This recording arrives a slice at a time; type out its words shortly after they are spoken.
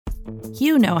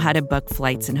You know how to book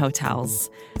flights and hotels.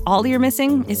 All you're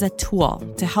missing is a tool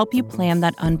to help you plan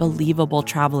that unbelievable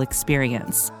travel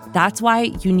experience. That's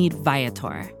why you need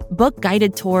Viator. Book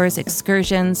guided tours,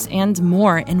 excursions, and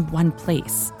more in one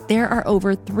place. There are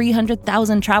over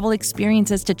 300,000 travel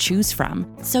experiences to choose from,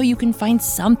 so you can find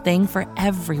something for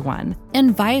everyone.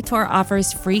 And Viator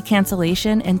offers free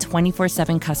cancellation and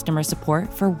 24/7 customer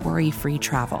support for worry-free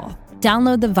travel.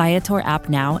 Download the Viator app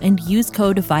now and use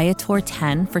code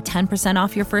Viator10 for 10%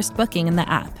 off your first booking in the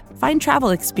app. Find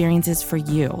travel experiences for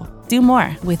you. Do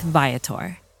more with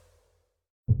Viator.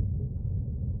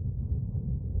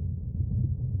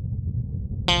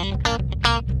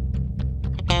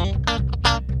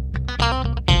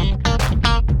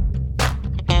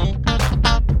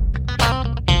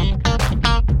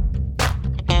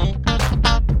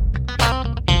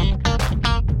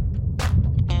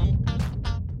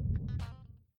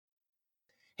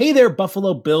 Hey there,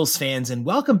 Buffalo Bills fans, and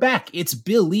welcome back. It's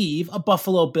Billieve, a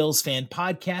Buffalo Bills fan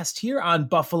podcast here on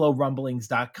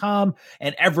BuffaloRumblings.com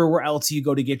and everywhere else you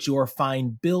go to get your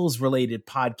fine Bills-related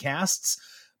podcasts.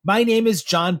 My name is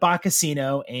John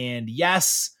Boccacino, and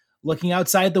yes, looking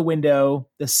outside the window,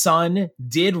 the sun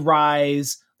did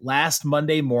rise last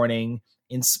Monday morning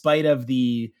in spite of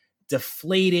the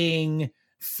deflating,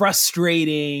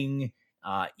 frustrating,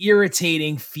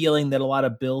 irritating feeling that a lot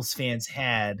of Bills fans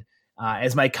had.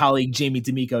 As my colleague Jamie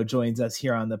D'Amico joins us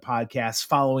here on the podcast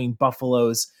following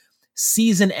Buffalo's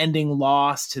season-ending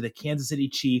loss to the Kansas City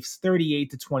Chiefs,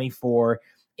 38-24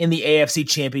 in the AFC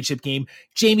Championship game.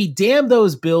 Jamie, damn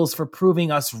those Bills for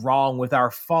proving us wrong with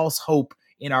our false hope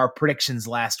in our predictions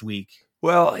last week.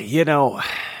 Well, you know,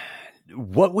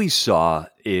 what we saw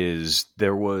is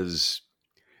there was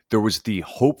the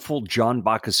hopeful John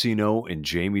Boccacino and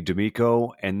Jamie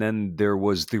D'Amico, and then there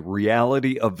was the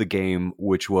reality of the game,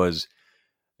 which was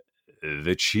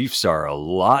the Chiefs are a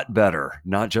lot better,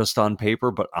 not just on paper,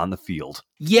 but on the field.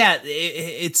 Yeah,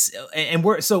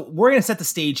 we're going to set the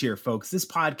stage here, folks. This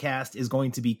podcast is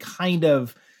going to be kind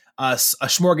of a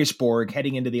smorgasbord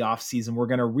heading into the offseason. We're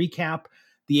going to recap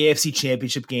the AFC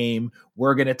Championship game.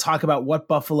 We're going to talk about what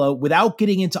Buffalo, without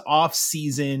getting into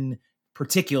offseason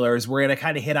particulars, we're going to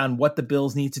kind of hit on what the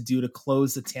Bills need to do to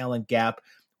close the talent gap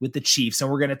with the Chiefs.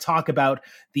 And we're going to talk about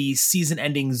the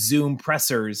season-ending Zoom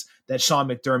pressers that Sean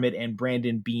McDermott and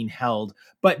Brandon Beane held.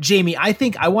 But Jamie, I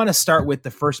think I want to start with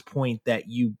the first point that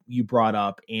you brought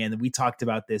up, and we talked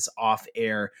about this off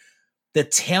air. The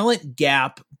talent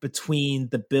gap between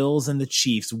the Bills and the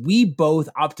Chiefs, we both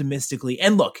optimistically,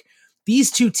 and look, these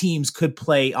two teams could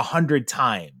play 100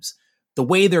 times the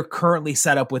way they're currently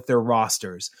set up with their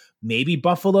rosters. Maybe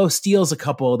Buffalo steals a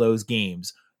couple of those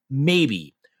games.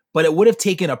 Maybe. But it would have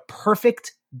taken a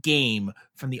perfect game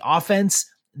from the offense,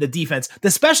 the defense. The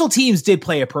special teams did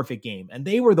play a perfect game, and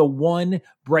they were the one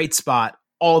bright spot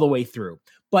all the way through.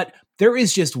 But there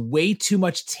is just way too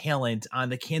much talent on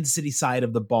the Kansas City side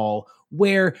of the ball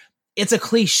where it's a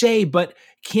cliche, but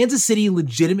Kansas City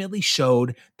legitimately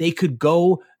showed they could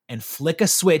go and flick a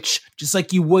switch just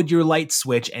like you would your light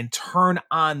switch and turn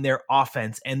on their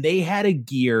offense. And they had a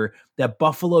gear that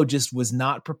Buffalo just was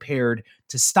not prepared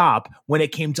to stop when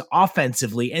it came to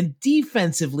offensively and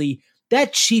defensively.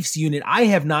 That Chiefs unit, I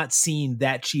have not seen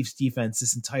that Chiefs defense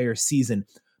this entire season.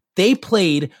 They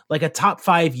played like a top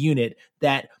 5 unit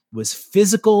that was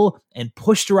physical and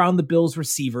pushed around the Bills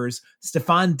receivers.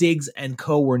 Stephon Diggs and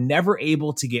co were never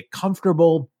able to get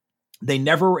comfortable. They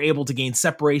never were able to gain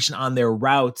separation on their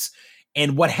routes.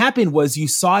 And what happened was you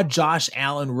saw Josh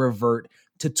Allen revert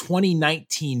to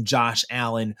 2019 Josh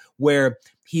Allen, where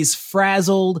he's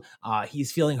frazzled,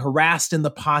 he's feeling harassed in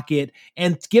the pocket,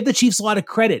 and give the Chiefs a lot of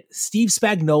credit. Steve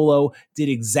Spagnuolo did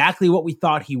exactly what we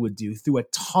thought he would do, threw a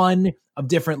ton of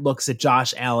different looks at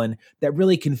Josh Allen that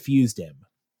really confused him.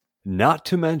 Not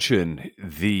to mention,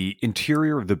 the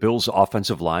interior of the Bills'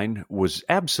 offensive line was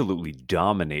absolutely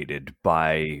dominated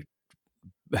by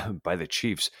the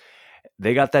Chiefs.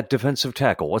 They got that defensive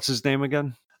tackle. What's his name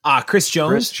again? Chris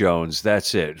Jones. Chris Jones,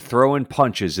 that's it. Throwing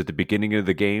punches at the beginning of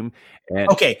the game. And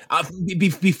okay,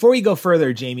 before you go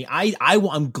further, Jamie,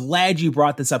 I'm glad you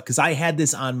brought this up because I had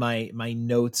this on my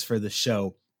notes for the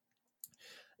show.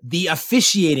 The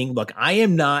officiating, look,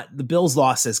 the Bills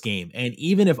lost this game, and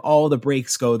even if all the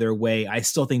breaks go their way, I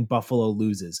still think Buffalo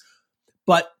loses.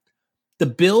 But the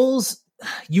Bills,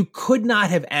 you could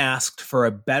not have asked for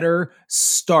a better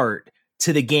start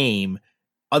to the game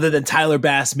other than Tyler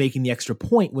Bass making the extra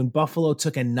point when Buffalo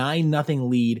took a 9-0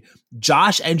 lead.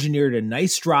 Josh engineered a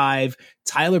nice drive.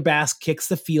 Tyler Bass kicks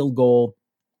the field goal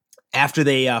after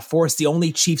they forced the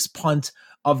only Chiefs punt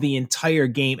of the entire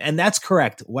game. And that's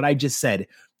correct, what I just said.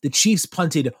 The Chiefs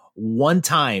punted one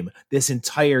time this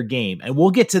entire game. And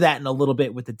we'll get to that in a little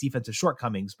bit with the defensive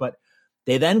shortcomings, but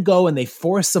they then go and they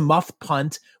force a muffed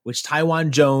punt, which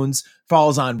Tywan Jones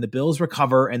falls on. The Bills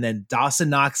recover, and then Dawson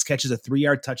Knox catches a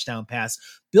 3-yard touchdown pass.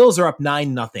 Bills are up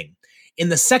 9-0. In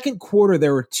the second quarter,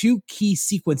 there were two key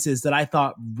sequences that I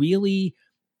thought really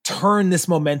turned this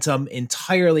momentum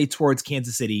entirely towards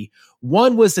Kansas City.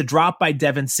 One was the drop by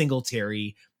Devin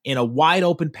Singletary in a wide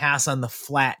open pass on the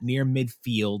flat near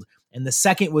midfield. And the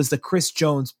second was the Chris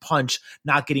Jones punch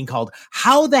not getting called.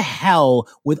 How the hell,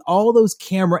 with all those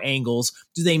camera angles,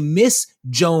 do they miss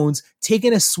Jones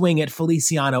taking a swing at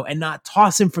Feliciano and not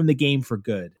toss him from the game for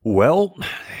good? Well,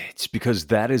 it's because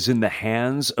that is in the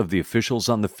hands of the officials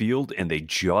on the field, and they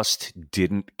just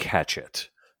didn't catch it.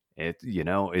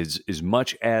 As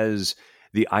much as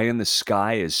the eye in the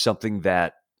sky is something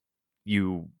that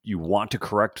you want to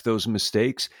correct those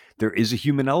mistakes, there is a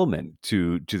human element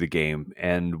to the game,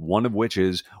 and one of which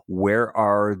is, where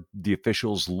are the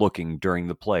officials looking during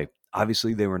the play?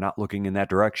 Obviously, they were not looking in that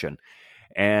direction.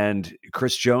 And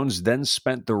Chris Jones then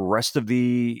spent the rest of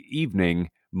the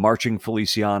evening marching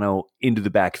Feliciano into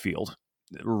the backfield,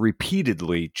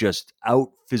 repeatedly just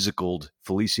out-physicaled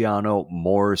Feliciano,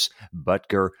 Morse,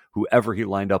 Butker, whoever he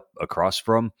lined up across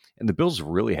from, and the Bills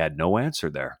really had no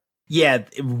answer there. Yeah,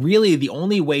 really the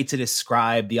only way to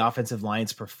describe the offensive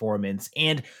line's performance.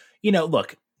 And,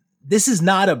 look, this is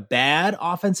not a bad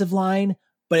offensive line,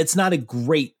 but it's not a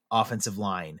great offensive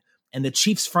line. And the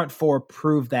Chiefs front four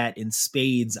proved that in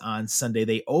spades on Sunday.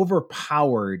 They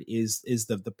overpowered is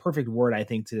the perfect word, I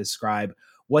think, to describe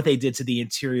what they did to the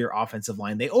interior offensive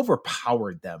line. They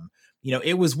overpowered them.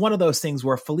 It was one of those things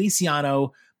where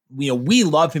Feliciano, we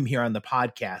love him here on the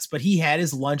podcast, but he had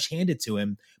his lunch handed to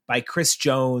him by Chris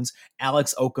Jones,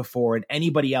 Alex Okafor, and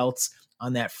anybody else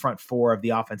on that front four of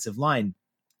the offensive line.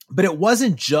 But it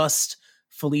wasn't just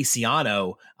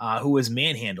Feliciano who was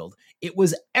manhandled. It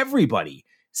was everybody.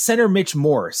 Center Mitch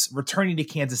Morse, returning to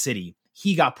Kansas City,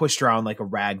 he got pushed around like a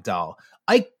rag doll.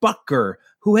 Ike Butker,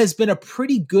 who has been a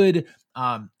pretty good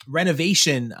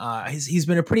renovation, he's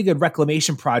been a pretty good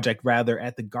reclamation project, rather,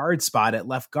 at the guard spot at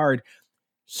left guard.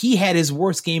 He had his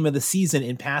worst game of the season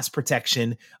in pass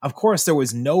protection. Of course, there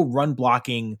was no run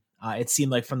blocking, it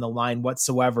seemed like, from the line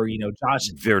whatsoever. Josh.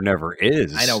 There never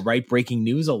is. I know, right? Breaking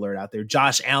news alert out there.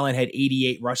 Josh Allen had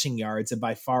 88 rushing yards, and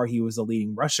by far he was the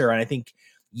leading rusher. And I think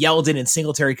Yeldon and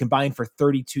Singletary combined for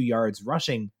 32 yards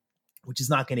rushing, which is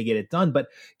not going to get it done. But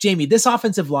Jamie, this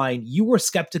offensive line, you were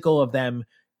skeptical of them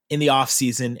in the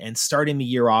offseason and starting the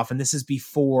year off. And this is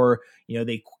before,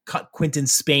 they cut Quinton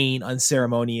Spain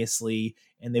unceremoniously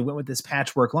and they went with this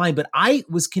patchwork line. But I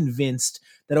was convinced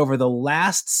that over the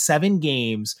last 7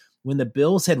 games, when the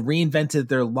Bills had reinvented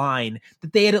their line,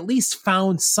 that they had at least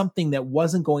found something that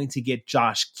wasn't going to get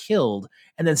Josh killed.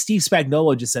 And then Steve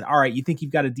Spagnuolo just said, all right, you think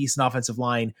you've got a decent offensive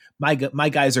line? My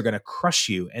guys are going to crush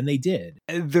you. And they did.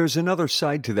 There's another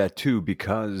side to that too,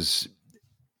 because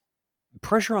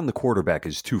pressure on the quarterback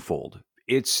is twofold.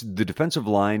 It's the defensive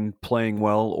line playing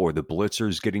well or the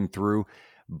blitzers getting through,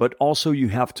 but also you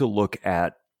have to look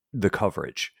at the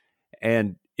coverage.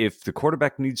 And if the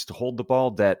quarterback needs to hold the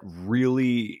ball, that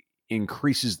really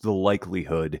increases the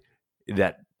likelihood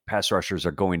that pass rushers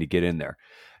are going to get in there.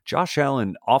 Josh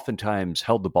Allen oftentimes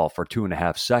held the ball for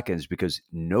 2.5 seconds because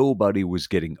nobody was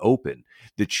getting open.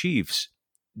 The Chiefs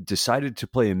decided to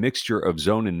play a mixture of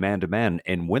zone and man-to-man,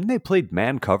 and when they played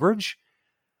man coverage,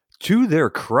 to their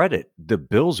credit, the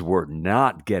Bills were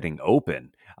not getting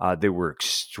open. They were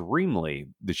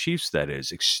the Chiefs that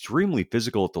is, extremely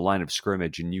physical at the line of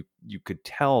scrimmage, and you could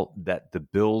tell that the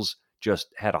Bills just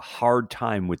had a hard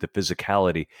time with the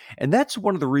physicality. And that's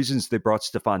one of the reasons they brought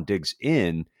Stephon Diggs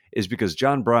in, is because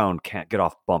John Brown can't get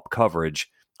off bump coverage.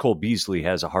 Cole Beasley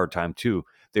has a hard time too.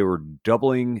 They were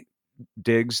doubling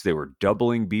Diggs, they were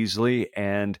doubling Beasley,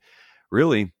 and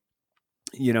really,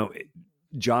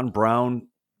 John Brown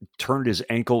turned his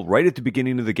ankle right at the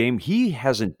beginning of the game. He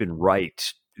hasn't been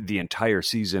right the entire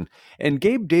season. And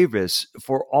Gabe Davis,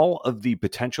 for all of the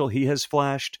potential he has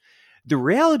flashed, the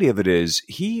reality of it is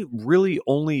he really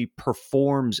only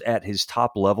performs at his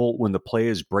top level when the play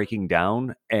is breaking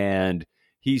down and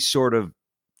he sort of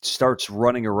starts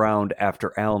running around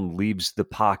after Allen leaves the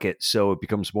pocket, so it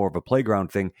becomes more of a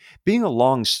playground thing. Being a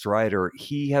long strider,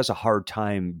 he has a hard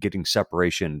time getting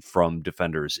separation from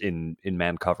defenders in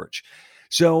man coverage.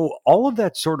 So all of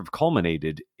that sort of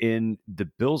culminated in the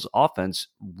Bills' offense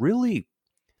really,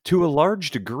 to a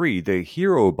large degree, the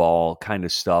hero ball kind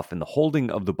of stuff and the holding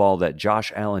of the ball that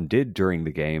Josh Allen did during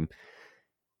the game.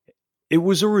 It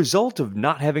was a result of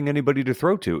not having anybody to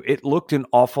throw to. It looked an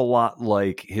awful lot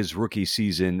like his rookie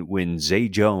season when Zay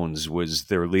Jones was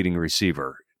their leading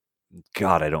receiver.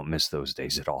 God, I don't miss those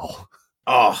days at all.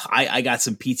 Oh, I got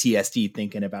some PTSD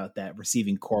thinking about that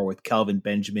receiving core with Kelvin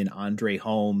Benjamin, Andre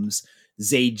Holmes,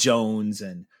 Zay Jones,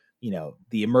 and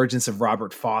the emergence of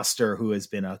Robert Foster, who has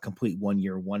been a complete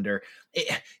one-year wonder.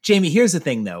 Jamie, here's the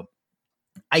thing, though.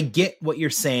 I get what you're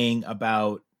saying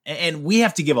about, and we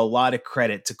have to give a lot of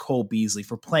credit to Cole Beasley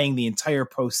for playing the entire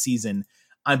postseason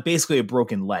on basically a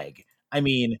broken leg. I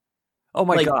mean, oh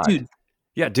my God, dude.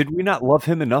 Yeah, did we not love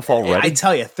him enough already? I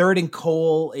tell you, Third and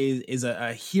Cole is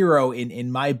a hero in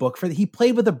my book. He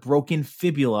played with a broken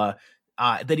fibula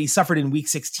that he suffered in Week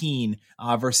 16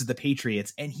 versus the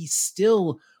Patriots, and he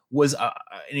still was an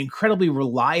incredibly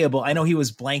reliable. I know he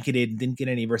was blanketed and didn't get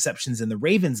any receptions in the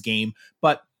Ravens game,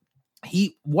 but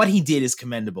what he did is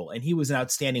commendable, and he was an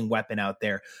outstanding weapon out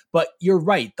there. But you're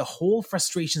right, the whole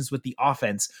frustrations with the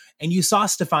offense, and you saw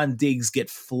Stephon Diggs get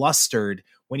flustered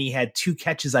when he had 2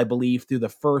 catches, I believe, through the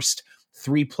first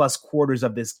 3+ quarters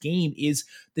of this game, is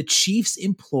the Chiefs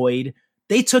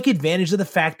they took advantage of the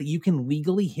fact that you can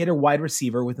legally hit a wide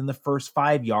receiver within the first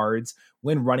 5 yards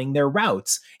when running their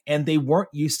routes. And they weren't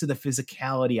used to the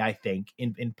physicality, I think,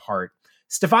 in part.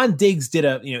 Stephon Diggs did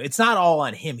it's not all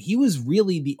on him. He was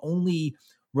really the only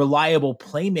reliable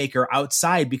playmaker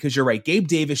outside, because you're right, Gabe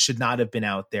Davis should not have been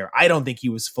out there. I don't think he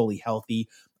was fully healthy.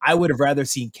 I would have rather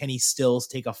seen Kenny Stills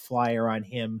take a flyer on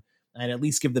him and at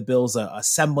least give the Bills a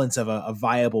semblance of a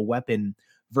viable weapon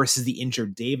versus the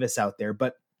injured Davis out there.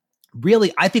 But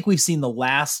really, I think we've seen the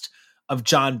last of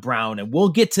John Brown, and we'll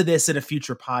get to this in a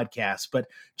future podcast. But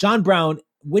John Brown,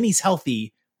 when he's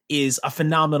healthy, is a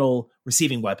phenomenal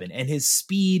receiving weapon, and his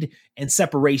speed and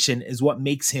separation is what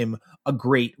makes him a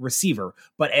great receiver.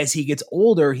 But as he gets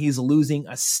older, he's losing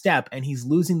a step, and he's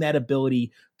losing that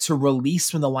ability to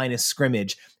release from the line of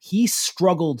scrimmage. He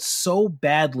struggled so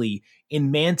badly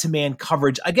in man-to-man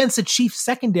coverage against the Chiefs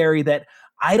secondary that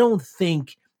I don't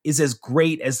think is as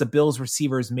great as the Bills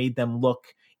receivers made them look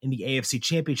in the AFC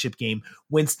Championship game.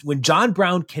 When John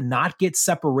Brown cannot get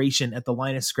separation at the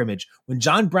line of scrimmage, when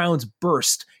John Brown's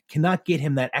burst cannot get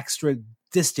him that extra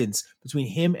distance between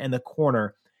him and the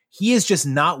corner, he is just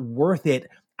not worth it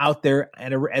out there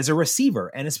as a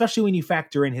receiver. And especially when you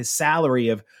factor in his salary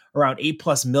of around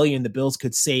 $8+ million the Bills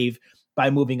could save by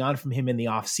moving on from him in the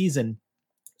offseason,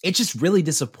 it's just really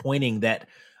disappointing that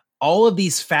all of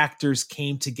these factors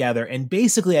came together. And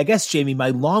basically, I guess, Jamie, my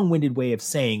long-winded way of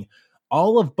saying,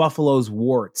 all of Buffalo's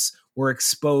warts were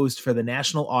exposed for the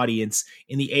national audience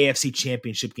in the AFC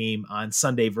Championship game on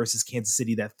Sunday versus Kansas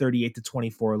City, that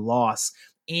 38-24 loss.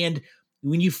 And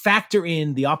when you factor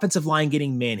in the offensive line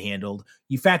getting manhandled,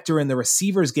 you factor in the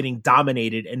receivers getting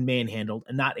dominated and manhandled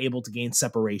and not able to gain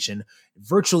separation,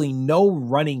 virtually no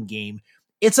running game,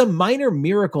 it's a minor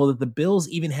miracle that the Bills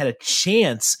even had a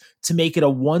chance to make it a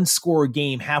 1-score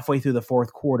game halfway through the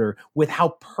fourth quarter with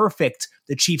how perfect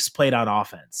the Chiefs played on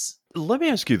offense. Let me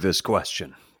ask you this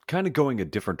question, kind of going a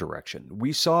different direction.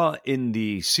 We saw in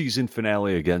the season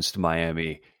finale against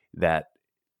Miami that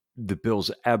the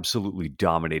Bills absolutely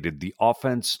dominated. The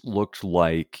offense looked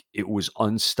like it was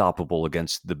unstoppable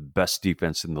against the best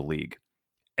defense in the league.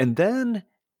 And then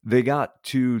they got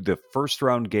to the first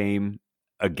round game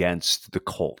against the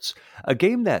Colts, a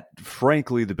game that,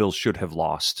 frankly, the Bills should have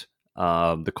lost.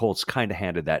 The Colts kind of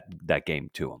handed that game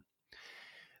to them.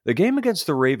 The game against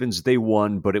the Ravens, they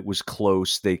won, but it was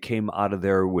close. They came out of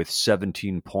there with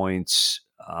 17 points.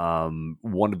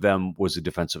 One of them was a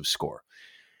defensive score.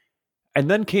 And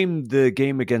then came the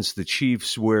game against the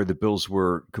Chiefs where the Bills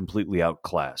were completely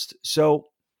outclassed. So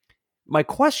my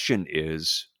question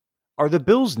is, are the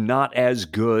Bills not as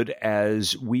good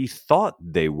as we thought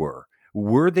they were?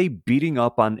 Were they beating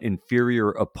up on inferior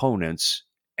opponents?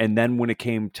 And then when it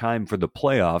came time for the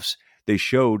playoffs, they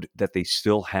showed that they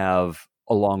still have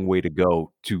a long way to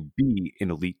go to be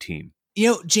an elite team.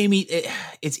 Jamie,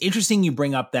 it's interesting you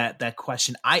bring up that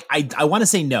question. I want to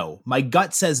say no. My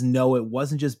gut says no. It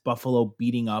wasn't just Buffalo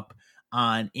beating up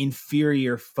on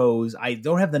inferior foes. I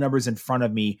don't have the numbers in front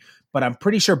of me, but I'm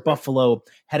pretty sure Buffalo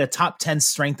had a top 10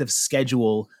 strength of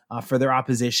schedule for their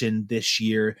opposition this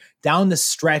year. Down the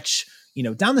stretch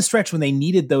when they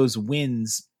needed those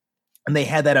wins, and they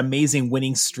had that amazing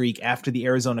winning streak after the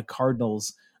Arizona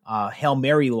Cardinals Hail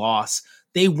Mary loss,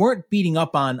 they weren't beating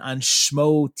up on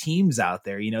schmo teams out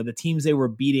there. The teams they were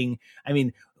beating, I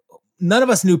mean, none of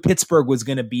us knew Pittsburgh was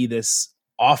going to be this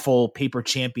awful paper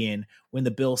champion when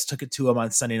the Bills took it to them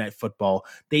on Sunday Night Football.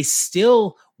 They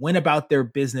still went about their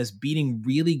business beating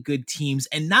really good teams,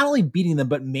 and not only beating them,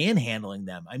 but manhandling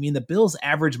them. I mean, the Bills'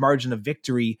 average margin of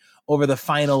victory over the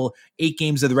final 8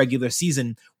 games of the regular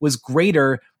season was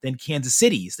greater than Kansas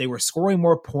City's. They were scoring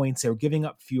more points. They were giving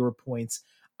up fewer points.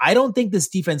 I don't think this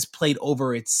defense played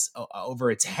over its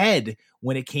head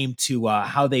when it came to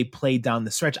how they played down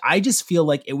the stretch. I just feel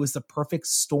like it was the perfect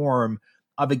storm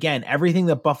of, again, everything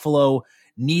that Buffalo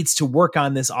needs to work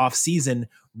on this offseason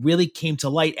really came to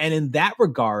light. And in that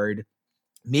regard,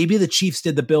 maybe the Chiefs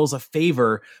did the Bills a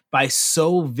favor by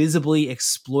so visibly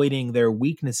exploiting their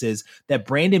weaknesses that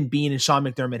Brandon Beane and Sean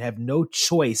McDermott have no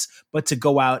choice but to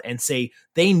go out and say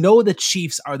they know the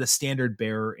Chiefs are the standard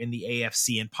bearer in the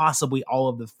AFC and possibly all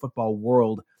of the football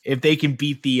world if they can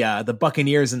beat the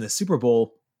Buccaneers in the Super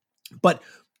Bowl. But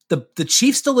the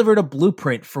Chiefs delivered a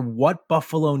blueprint for what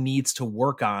Buffalo needs to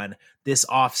work on this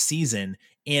offseason.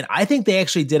 And I think they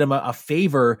actually did him a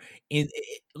favor.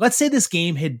 Let's say this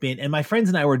game had been, and my friends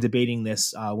and I were debating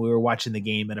this. We were watching the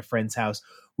game at a friend's house.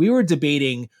 We were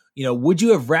debating, would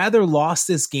you have rather lost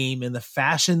this game in the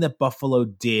fashion that Buffalo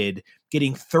did,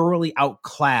 getting thoroughly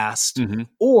outclassed,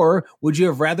 or would you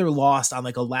have rather lost on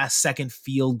like a last second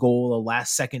field goal, a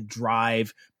last second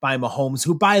drive by Mahomes,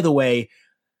 who, by the way,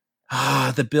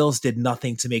 the Bills did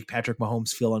nothing to make Patrick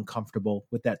Mahomes feel uncomfortable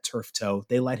with that turf toe.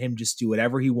 They let him just do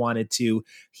whatever he wanted to.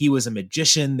 He was a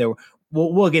magician.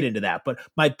 We'll get into that. But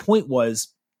my point was,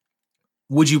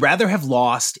 would you rather have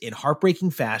lost in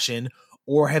heartbreaking fashion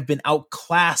or have been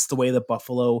outclassed the way that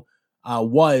Buffalo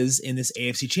was in this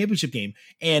AFC Championship game?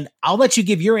 And I'll let you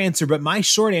give your answer, but my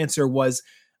short answer was,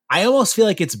 I almost feel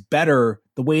like it's better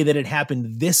the way that it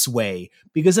happened this way,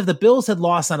 because if the Bills had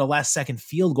lost on a last second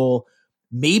field goal,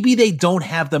 maybe they don't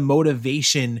have the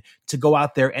motivation to go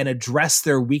out there and address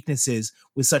their weaknesses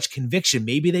with such conviction.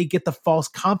 Maybe they get the false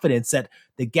confidence that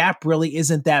the gap really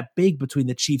isn't that big between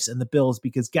the Chiefs and the Bills,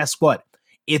 because guess what?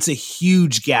 It's a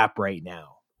huge gap right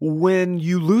now. When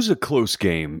you lose a close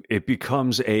game, it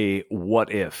becomes a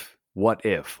what if. What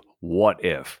if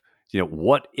the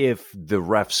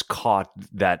refs caught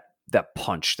that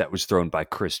punch that was thrown by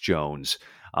Chris Jones?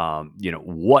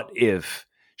 What if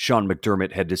Sean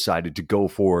McDermott had decided to go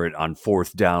for it on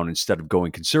fourth down instead of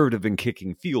going conservative and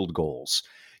kicking field goals?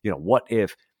 What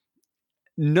if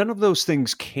none of those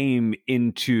things came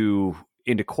into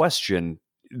question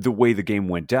the way the game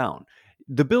went down?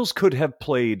 The Bills could have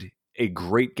played a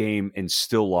great game and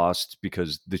still lost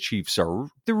because the Chiefs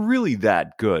they're really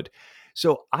that good.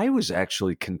 So I was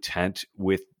actually content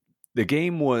with the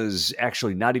game was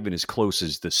actually not even as close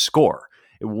as the score.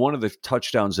 One of the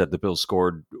touchdowns that the Bills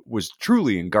scored was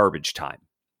truly in garbage time.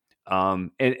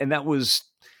 And that was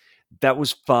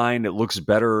fine. It looks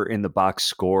better in the box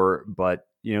score, but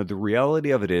the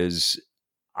reality of it is,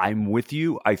 I'm with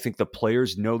you. I think the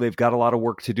players know they've got a lot of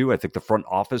work to do. I think the front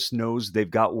office knows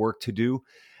they've got work to do.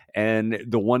 And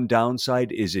the one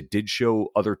downside is it did show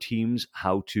other teams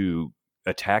how to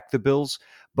attack the Bills,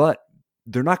 but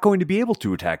they're not going to be able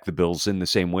to attack the Bills in the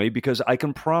same way, because I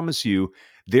can promise you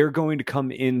they're going to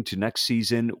come into next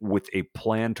season with a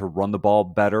plan to run the ball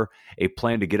better, a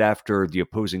plan to get after the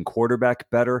opposing quarterback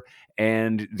better,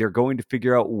 and they're going to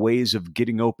figure out ways of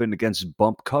getting open against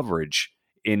bump coverage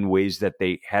in ways that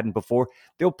they hadn't before.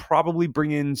 They'll probably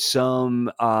bring in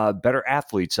some better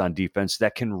athletes on defense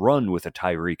that can run with a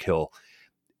Tyreek Hill.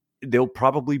 They'll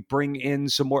probably bring in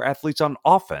some more athletes on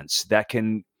offense that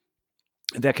can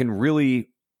really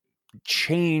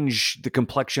change the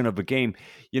complexion of a game.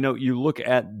 You look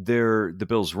at the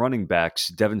Bills running backs,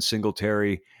 Devin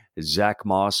Singletary, Zach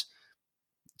Moss,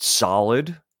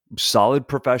 solid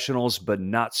professionals, but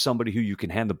not somebody who you can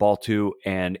hand the ball to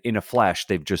and in a flash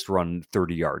they've just run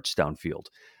 30 yards downfield.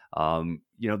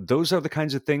 Those are the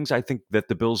kinds of things I think that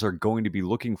the Bills are going to be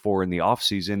looking for in the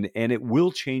offseason, and it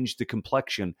will change the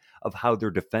complexion of how they're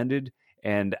defended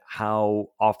and how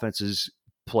offenses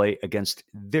play against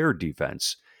their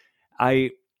defense.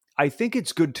 I think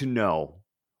it's good to know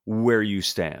where you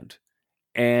stand.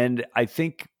 And I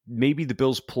think maybe the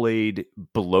Bills played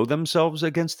below themselves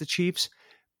against the Chiefs,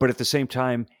 but at the same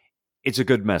time, it's a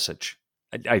good message.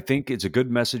 I think it's a good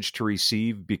message to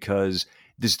receive, because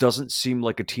this doesn't seem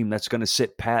like a team that's going to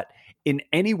sit pat in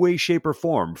any way, shape, or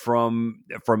form, from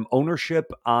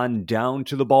ownership on down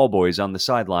to the ball boys on the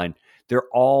sideline. They're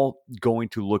all going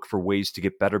to look for ways to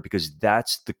get better, because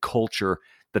that's the culture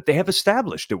that they have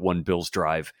established at One Bills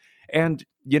Drive. And,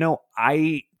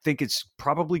 I think it's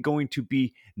probably going to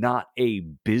be not a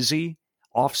busy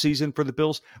offseason for the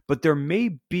Bills, but there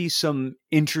may be some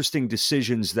interesting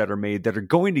decisions that are made that are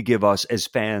going to give us as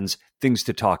fans things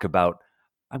to talk about.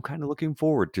 I'm kind of looking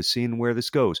forward to seeing where this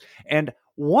goes. And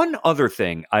one other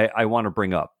thing I want to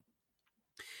bring up.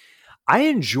 I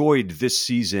enjoyed this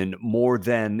season more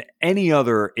than any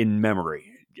other in memory.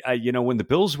 When the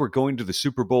Bills were going to the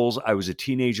Super Bowls, I was a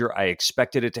teenager. I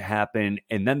expected it to happen,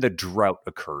 and then the drought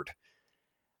occurred.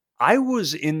 I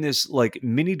was in this like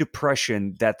mini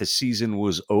depression that the season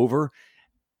was over.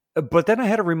 But then I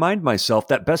had to remind myself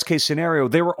that best case scenario,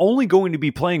 they were only going to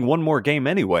be playing one more game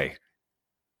anyway.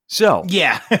 So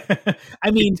yeah,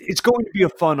 I mean, it's going to be a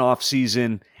fun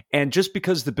offseason. And just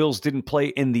because the Bills didn't play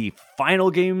in the final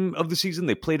game of the season,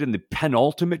 they played in the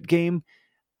penultimate game.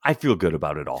 I feel good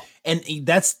about it all. And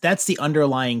that's the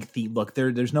underlying theme. Look,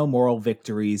 there's no moral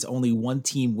victories. Only one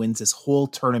team wins this whole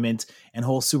tournament and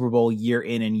whole Super Bowl year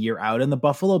in and year out. And the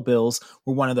Buffalo Bills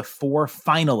were one of the 4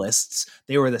 finalists.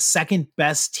 They were the second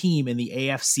best team in the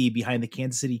AFC behind the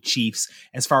Kansas City Chiefs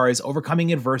as far as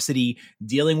overcoming adversity,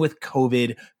 dealing with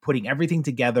COVID, putting everything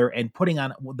together, and putting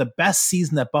on the best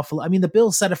season that Buffalo. I mean, the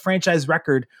Bills set a franchise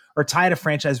record or tied a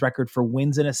franchise record for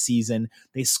wins in a season.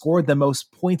 They scored the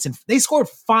most points, and they scored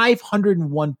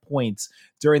 501 points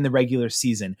during the regular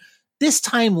season. This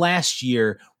time last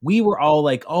year, we were all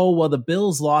like, oh, well, the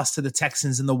Bills lost to the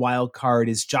Texans in the wild card.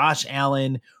 Is Josh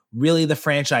Allen really the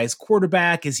franchise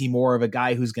quarterback? Is he more of a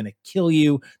guy who's going to kill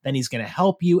you than he's going to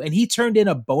help you? And he turned in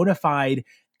a bona fide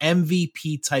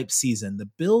MVP type season. The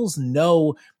Bills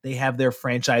know they have their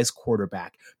franchise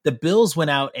quarterback. The Bills went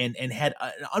out and had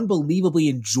an unbelievably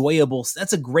enjoyable,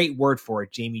 that's a great word for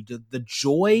it, Jamie, the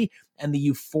joy and the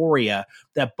euphoria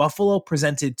that Buffalo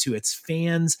presented to its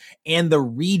fans and the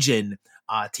region,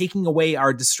 taking away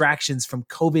our distractions from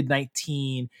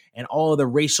COVID-19 and all of the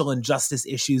racial injustice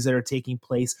issues that are taking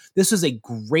place. This was a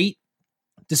great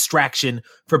distraction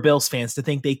for Bills fans to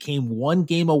think they came one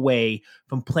game away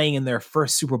from playing in their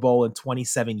first Super Bowl in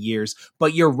 27 years.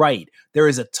 But you're right. There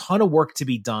is a ton of work to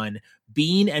be done.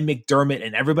 Bean and McDermott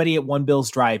and everybody at One Bills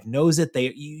Drive knows it.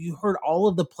 You heard all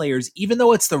of the players, even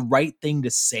though it's the right thing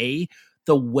to say,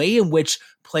 the way in which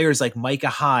players like Micah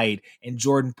Hyde and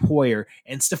Jordan Poyer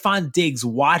and Stephon Diggs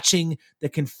watching the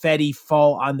confetti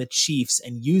fall on the Chiefs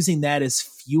and using that as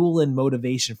fuel and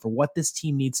motivation for what this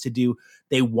team needs to do.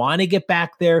 They want to get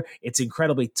back there. It's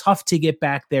incredibly tough to get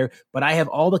back there, but I have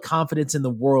all the confidence in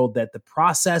the world that the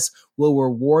process will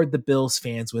reward the Bills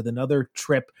fans with another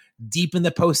trip deep in the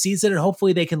postseason, and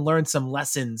hopefully they can learn some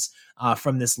lessons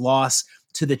from this loss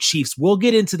to the Chiefs. We'll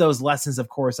get into those lessons, of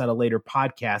course, on a later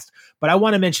podcast, but I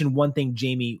want to mention one thing,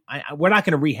 Jamie. We're not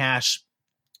going to rehash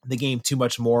the game too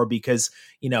much more because,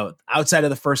 outside of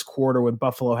the first quarter when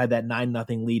Buffalo had that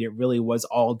 9-0 lead, it really was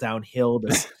all downhill.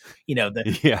 The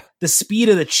speed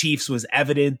of the Chiefs was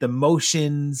evident, the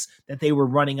motions that they were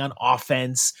running on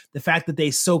offense, the fact that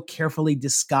they so carefully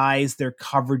disguised their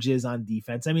coverages on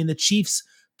defense. I mean, the Chiefs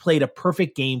played a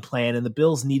perfect game plan and the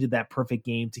Bills needed that perfect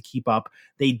game to keep up.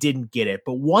 They didn't get it.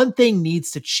 But one thing needs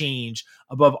to change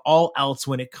above all else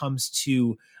when it comes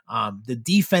to the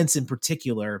defense in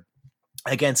particular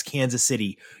against Kansas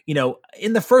City.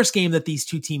 In the first game that these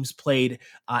two teams played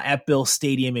at Bill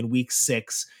Stadium in week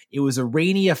 6, it was a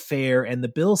rainy affair and the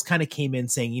Bills kind of came in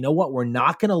saying, you know what, we're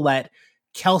not going to let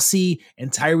Kelsey and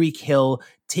Tyreek Hill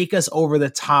take us over the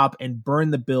top and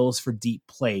burn the Bills for deep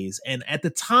plays. And at the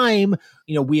time,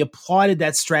 we applauded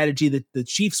that strategy. That the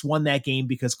Chiefs won that game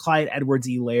because Clyde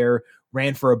Edwards-Helaire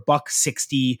ran for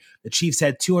 $160. The Chiefs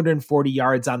had 240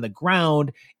 yards on the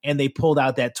ground, and they pulled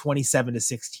out that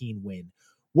 27-16 win.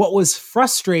 What was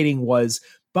frustrating was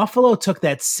Buffalo took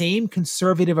that same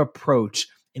conservative approach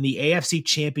in the AFC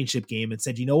Championship game and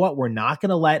said, you know what, we're not going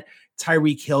to let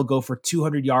Tyreek Hill go for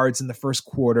 200 yards in the first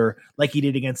quarter like he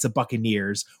did against the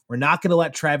Buccaneers. We're not going to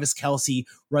let Travis Kelce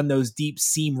run those deep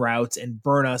seam routes and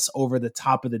burn us over the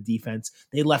top of the defense.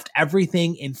 They left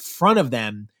everything in front of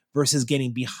them versus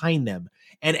getting behind them.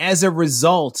 And as a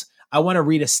result, I want to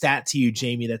read a stat to you,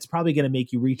 Jamie, that's probably going to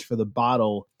make you reach for the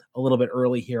bottle a little bit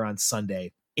early here on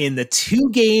Sunday. In the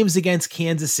 2 games against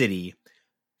Kansas City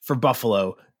for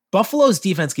Buffalo, Buffalo's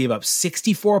defense gave up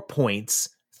 64 points,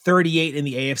 38 in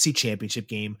the AFC Championship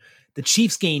game. The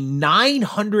Chiefs gained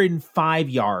 905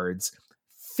 yards,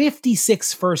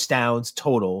 56 first downs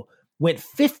total, went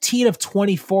 15 of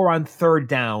 24 on third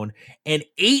down, and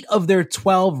 8 of their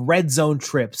 12 red zone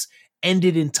trips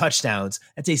ended in touchdowns.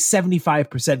 That's a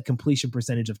 75% completion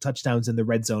percentage of touchdowns in the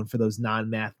red zone for those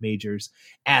non-math majors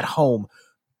at home.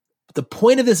 The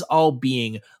point of this all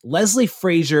being Leslie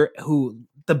Frazier, who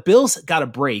the Bills got a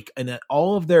break, and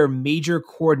all of their major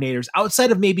coordinators,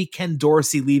 outside of maybe Ken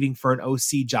Dorsey leaving for an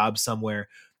OC job somewhere,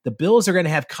 the Bills are going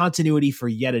to have continuity for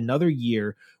yet another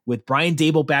year with Brian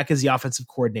Daboll back as the offensive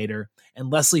coordinator and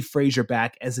Leslie Frazier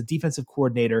back as the defensive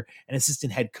coordinator and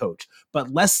assistant head coach.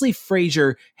 But Leslie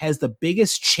Frazier has the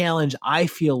biggest challenge, I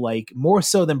feel like, more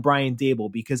so than Brian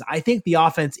Daboll, because I think the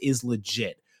offense is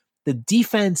legit. The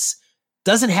defense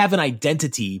doesn't have an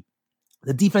identity.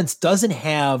 The defense doesn't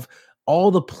have all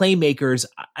the playmakers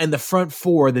and the front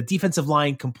four, the defensive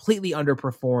line completely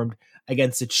underperformed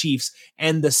against the Chiefs.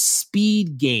 And the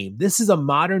speed game. This is a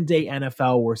modern day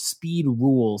NFL where speed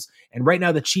rules. And right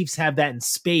now the Chiefs have that in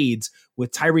spades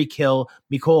with Tyreek Hill,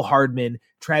 Mecole Hardman,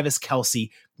 Travis Kelce.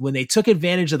 When they took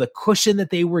advantage of the cushion that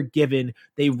they were given,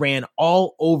 they ran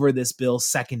all over this Bills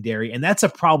secondary. And that's a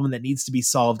problem that needs to be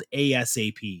solved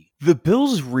ASAP. The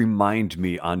Bills remind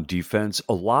me on defense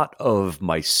a lot of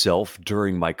myself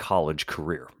during my college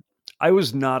career. I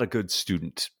was not a good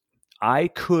student. I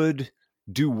could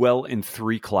do well in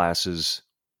 3 classes,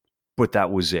 but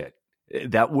that was it.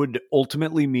 That would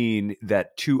ultimately mean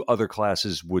that 2 other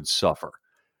classes would suffer,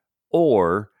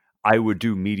 or I would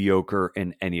do mediocre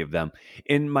in any of them.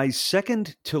 In my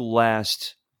second to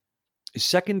last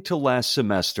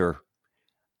semester,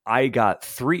 I got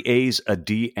 3 A's, a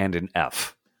D, and an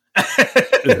F.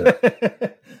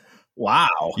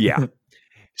 Wow. Yeah.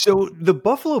 So the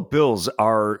Buffalo Bills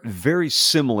are very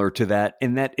similar to that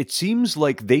in that it seems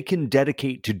like they can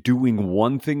dedicate to doing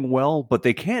one thing well, but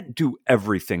they can't do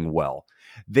everything well.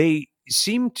 They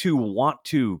seem to want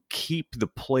to keep the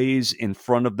plays in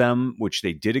front of them, which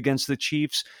they did against the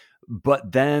Chiefs,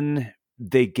 but then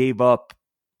they gave up,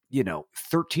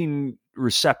 13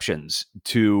 receptions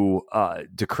to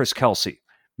Chris Kelce.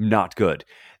 Not good.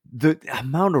 The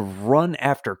amount of run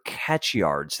after catch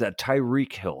yards that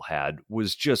Tyreek Hill had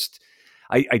was just,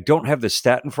 I don't have the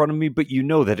stat in front of me, but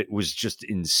that it was just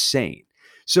insane.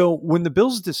 So when the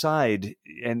Bills decide,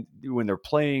 and when they're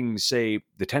playing, say,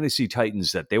 the Tennessee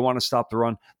Titans, that they want to stop the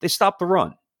run, they stop the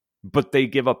run, but they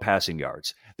give up passing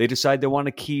yards. They decide they want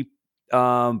to keep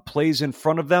plays in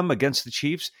front of them against the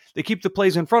Chiefs. They keep the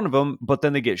plays in front of them, but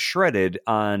then they get shredded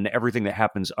on everything that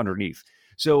happens underneath.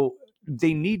 So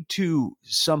they need to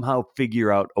somehow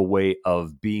figure out a way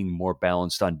of being more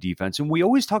balanced on defense. And we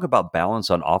always talk about balance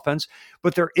on offense,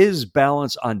 but there is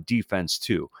balance on defense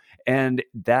too. And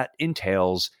that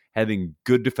entails having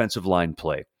good defensive line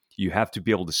play. You have to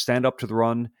be able to stand up to the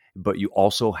run, but you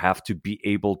also have to be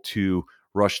able to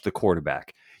rush the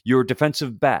quarterback. Your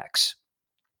defensive backs,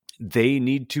 they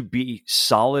need to be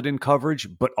solid in coverage,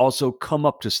 but also come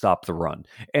up to stop the run.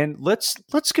 And let's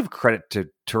give credit to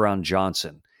Teron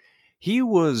Johnson. He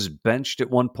was benched at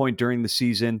one point during the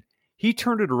season. He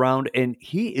turned it around, and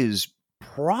he is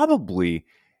probably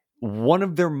one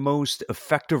of their most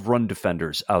effective run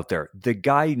defenders out there. The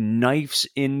guy knifes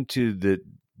into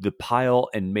the pile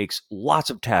and makes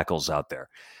lots of tackles out there.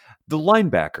 The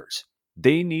linebackers,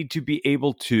 they need to be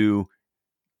able to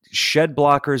shed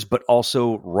blockers, but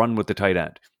also run with the tight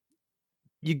end.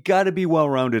 You got to be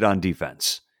well-rounded on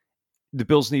defense. The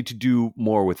Bills need to do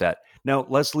more with that. Now,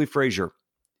 Leslie Frazier,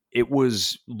 it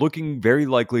was looking very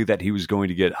likely that he was going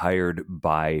to get hired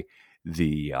by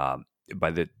the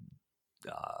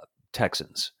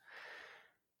Texans.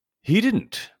 He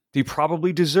didn't. He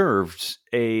probably deserved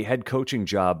a head coaching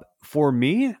job. For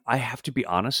me, I have to be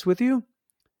honest with you,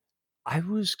 I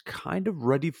was kind of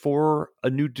ready for a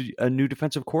new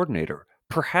defensive coordinator,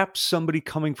 perhaps somebody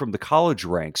coming from the college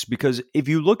ranks, because if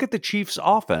you look at the Chiefs'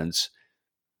 offense,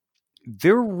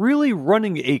 they're really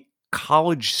running a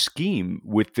college scheme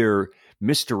with their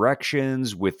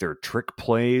misdirections, with their trick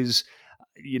plays.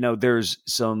 There's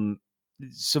some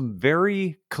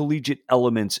very collegiate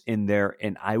elements in there,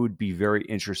 and I would be very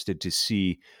interested to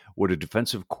see what a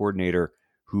defensive coordinator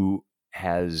who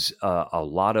has a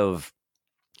lot of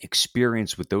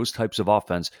experience with those types of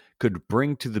offense could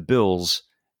bring to the Bills,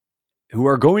 who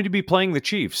are going to be playing the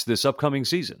Chiefs this upcoming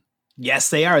season. Yes,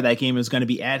 they are. That game is going to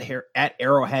be at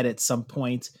Arrowhead at some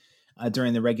point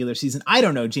during the regular season. I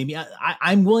don't know, Jamie.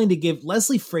 I'm willing to give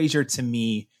Leslie Frazier, to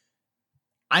me,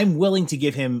 I'm willing to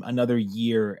give him another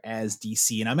year as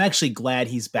DC. And I'm actually glad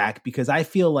he's back, because I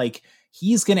feel like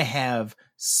he's going to have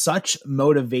such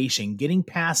motivation getting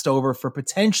passed over for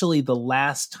potentially the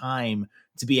last time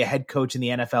to be a head coach in the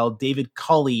NFL. David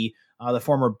Culley, the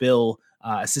former Bill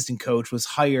assistant coach, was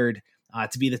hired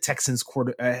to be the Texans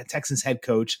head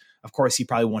coach. Of course, he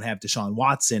probably won't have Deshaun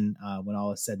Watson when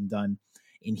all is said and done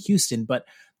in Houston. But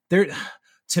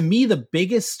to me, the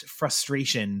biggest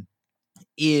frustration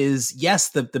is, yes,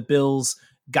 the Bills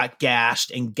got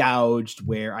gashed and gouged,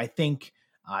 where I think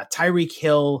Tyreek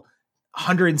Hill,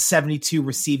 172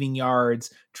 receiving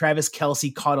yards. Travis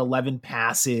Kelce caught 11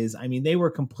 passes. I mean, they were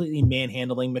completely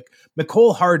manhandling.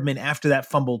 Mecole Hardman, after that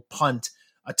fumbled punt,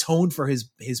 atoned for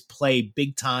his play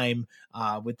big time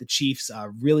with the Chiefs,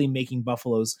 really making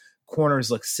Buffalo's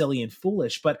corners look silly and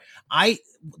foolish. But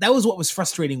that was what was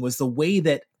frustrating, was the way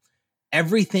that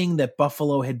everything that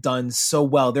Buffalo had done so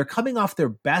well. They're coming off their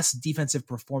best defensive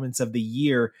performance of the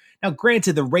year. Now,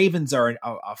 granted, the Ravens are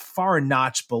a far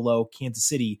notch below Kansas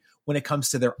City when it comes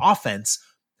to their offense,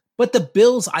 but the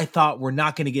Bills, I thought, were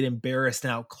not going to get embarrassed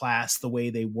and outclassed the way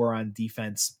they were on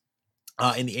defense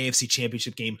in the AFC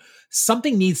Championship game.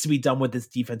 Something needs to be done with this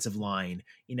defensive line.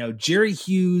 Jerry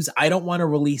Hughes, I don't want to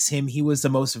release him. He was the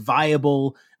most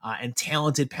viable and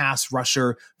talented pass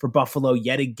rusher for Buffalo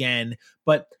yet again,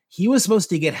 but he was supposed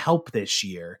to get help this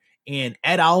year. And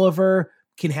Ed Oliver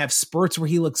can have spurts where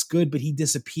he looks good, but he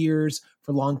disappears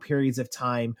for long periods of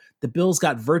time. The Bills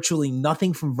got virtually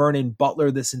nothing from Vernon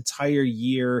Butler this entire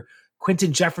year.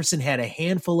 Quentin Jefferson had a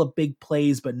handful of big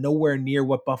plays, but nowhere near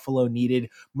what Buffalo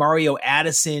needed. Mario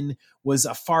Addison was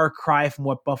a far cry from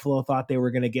what Buffalo thought they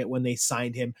were going to get when they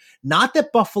signed him. Not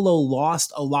that Buffalo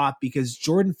lost a lot, because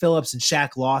Jordan Phillips and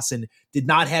Shaq Lawson did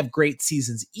not have great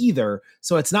seasons either.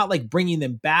 So it's not like bringing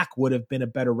them back would have been a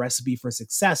better recipe for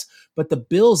success. But the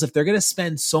Bills, if they're going to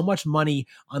spend so much money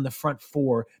on the front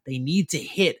four, they need to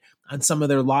hit on some of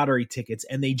their lottery tickets,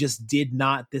 and they just did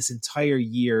not this entire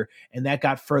year, and that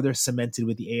got further cemented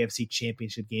with the AFC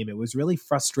Championship game. It was really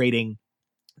frustrating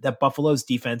that Buffalo's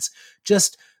defense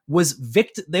just was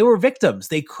they were victims.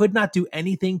 They could not do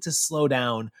anything to slow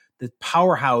down the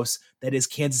powerhouse that is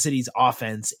Kansas City's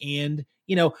offense. And,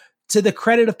 to the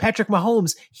credit of Patrick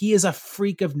Mahomes, he is a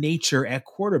freak of nature at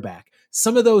quarterback.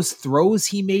 Some of those throws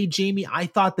he made, Jamie, I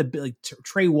thought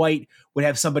Trey White would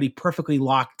have somebody perfectly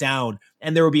locked down,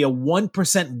 and there would be a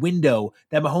 1% window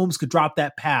that Mahomes could drop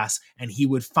that pass, and he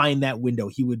would find that window.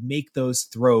 He would make those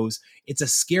throws. It's a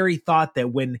scary thought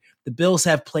that when the Bills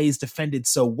have plays defended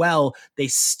so well, they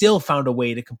still found a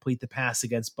way to complete the pass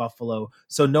against Buffalo.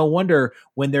 So no wonder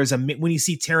when you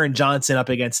see Taron Johnson up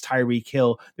against Tyreek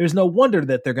Hill, there's no wonder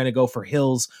that they're going to go for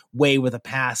Hill's way with a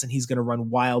pass, and he's going to run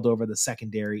wild over the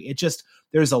secondary.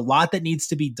 There's a lot that needs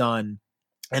to be done,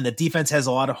 and the defense has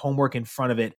a lot of homework in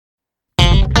front of it.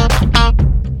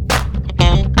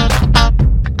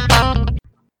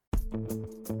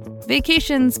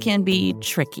 Vacations can be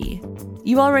tricky.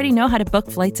 You already know how to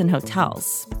book flights and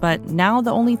hotels, but now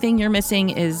the only thing you're missing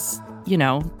is,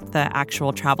 the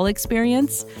actual travel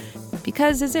experience.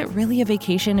 Because is it really a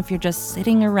vacation if you're just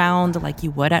sitting around like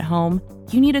you would at home?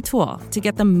 You need a tool to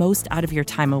get the most out of your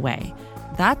time away.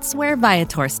 That's where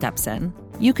Viator steps in.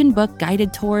 You can book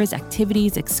guided tours,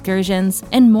 activities, excursions,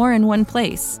 and more in one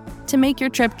place to make your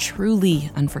trip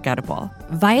truly unforgettable.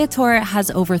 Viator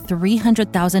has over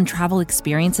 300,000 travel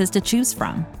experiences to choose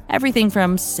from. Everything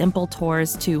from simple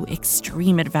tours to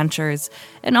extreme adventures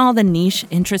and all the niche,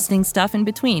 interesting stuff in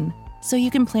between. So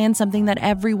you can plan something that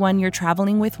everyone you're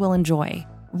traveling with will enjoy.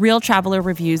 Real traveler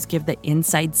reviews give the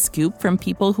inside scoop from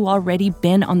people who already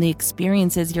been on the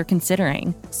experiences you're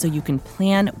considering, so you can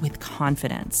plan with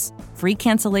confidence. Free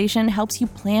cancellation helps you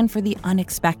plan for the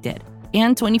unexpected.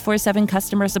 And 24/7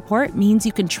 customer support means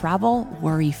you can travel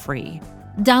worry-free.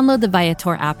 Download the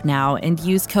Viator app now and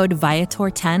use code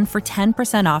Viator10 for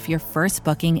 10% off your first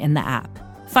booking in the app.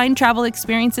 Find travel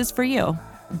experiences for you.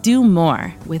 Do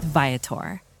more with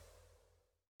Viator.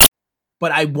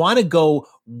 But I want to go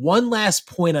one last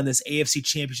point on this AFC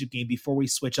Championship game before we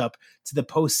switch up to the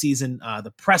postseason, the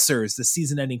pressers, the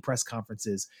season-ending press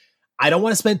conferences. I don't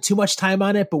want to spend too much time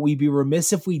on it, but we'd be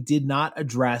remiss if we did not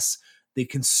address the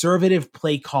conservative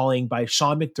play calling by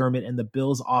Sean McDermott and the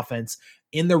Bills offense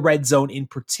in the red zone, in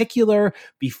particular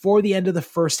before the end of the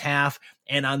first half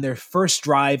and on their first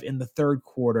drive in the third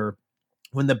quarter,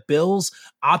 when the Bills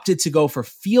opted to go for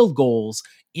field goals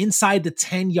inside the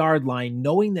 10-yard line,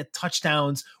 knowing that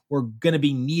touchdowns were going to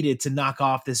be needed to knock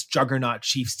off this juggernaut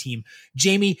Chiefs team.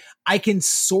 Jamie, I can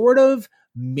sort of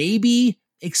maybe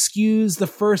excuse the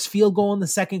first field goal in the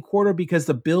second quarter because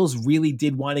the Bills really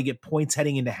did want to get points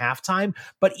heading into halftime.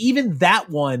 But even that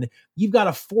one, you've got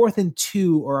a 4th and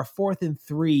 2 or a 4th and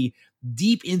 3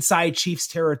 deep inside Chiefs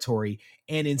territory.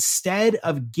 And instead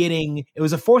of it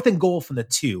was a 4th and goal from the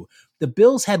 2. The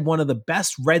Bills had one of the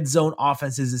best red zone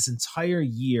offenses this entire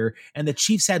year, and the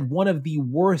Chiefs had one of the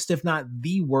worst, if not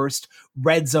the worst,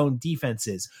 red zone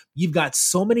defenses. You've got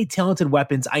so many talented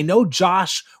weapons. I know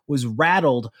Josh was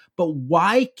rattled, but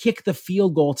why kick the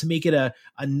field goal to make it a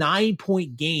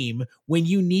 9-point game when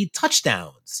you need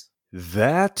touchdowns?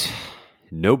 That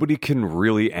nobody can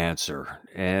really answer.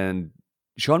 And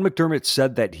Sean McDermott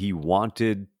said that he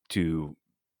wanted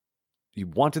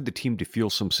the team to feel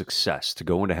some success, to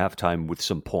go into halftime with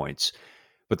some points.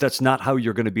 But that's not how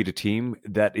you're going to beat a team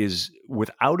that is,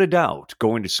 without a doubt,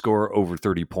 going to score over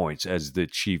 30 points, as the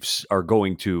Chiefs are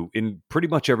going to in pretty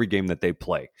much every game that they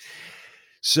play.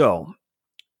 So,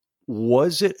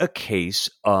 was it a case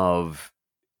of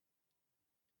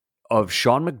of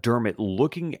Sean McDermott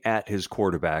looking at his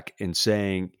quarterback and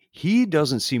saying, he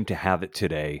doesn't seem to have it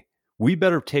today. We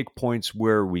better take points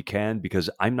where we can because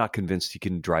I'm not convinced he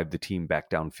can drive the team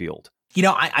back downfield.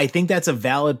 I think that's a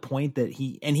valid point that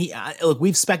look,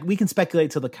 we can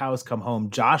speculate till the cows come home.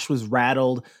 Josh was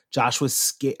rattled. Josh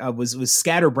was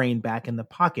scatterbrained back in the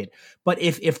pocket. But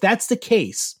if that's the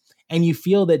case and you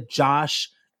feel that Josh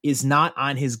is not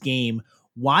on his game,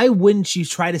 why wouldn't you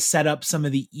try to set up some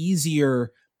of the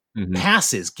easier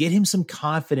passes, get him some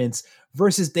confidence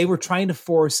versus they were trying to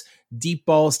force deep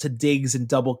balls to Diggs and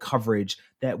double coverage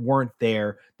that weren't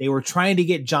there. They were trying to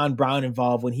get John Brown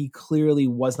involved when he clearly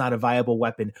was not a viable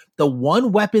weapon. The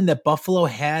one weapon that Buffalo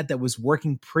had that was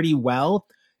working pretty well,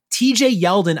 TJ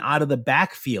Yeldon out of the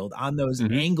backfield on those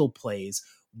angle plays.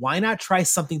 Why not try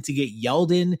something to get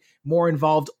Yeldon more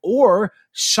involved? Or,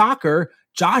 shocker,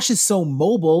 Josh is so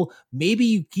mobile, maybe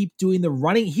you keep doing the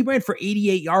running. He ran for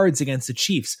 88 yards against the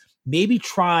Chiefs. Maybe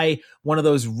try one of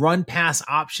those run pass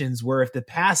options where if the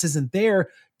pass isn't there,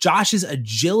 Josh's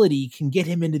agility can get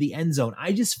him into the end zone.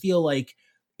 I just feel like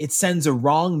it sends a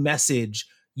wrong message.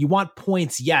 You want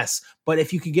points, yes, but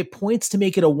if you could get points to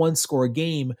make it a one-score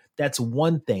game, that's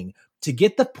one thing. To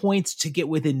get the points to get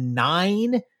within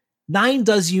 9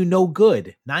 does you no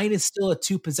good. 9 is still a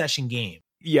 2-possession game.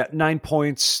 Yeah, 9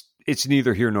 points, it's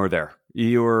neither here nor there.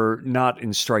 You're not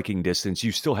in striking distance.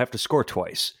 You still have to score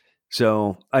twice.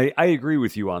 So I agree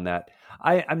with you on that.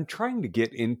 I'm trying to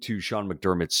get into Sean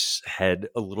McDermott's head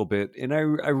a little bit, and I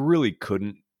really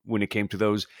couldn't when it came to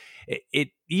those.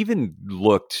 It even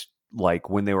looked like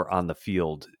when they were on the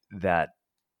field that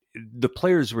the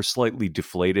players were slightly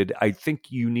deflated. I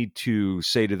think you need to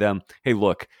say to them, hey,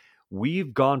 look,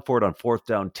 we've gone for it on 4th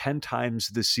down 10 times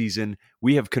this season.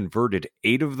 We have converted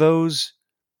 8 of those.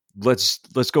 Let's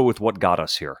go with what got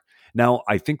us here. Now,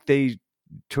 I think they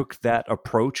took that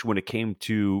approach when it came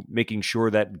to making sure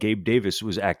that Gabe Davis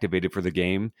was activated for the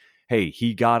game. Hey,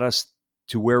 he got us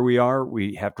to where we are.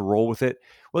 We have to roll with it.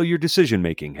 Well, your decision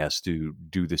making has to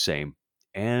do the same.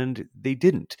 And they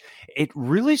didn't. It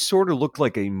really sort of looked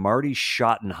like a Marty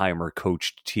Schottenheimer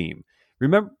coached team.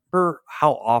 Remember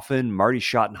how often Marty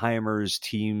Schottenheimer's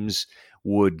teams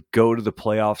would go to the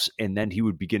playoffs and then he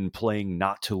would begin playing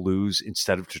not to lose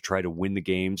instead of to try to win the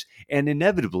games? And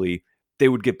inevitably, they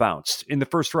would get bounced in the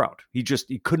first round. He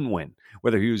couldn't win,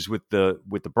 whether he was with the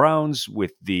Browns,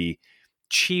 with the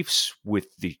Chiefs, with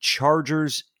the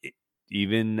Chargers,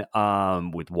 even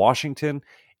with Washington.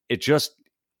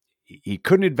 He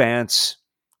couldn't advance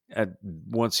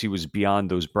once he was beyond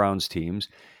those Browns teams.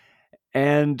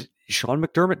 And Sean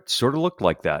McDermott sort of looked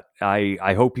like that.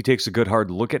 I hope he takes a good hard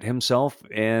look at himself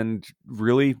and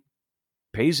really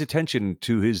pays attention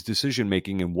to his decision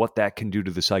making and what that can do to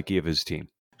the psyche of his team.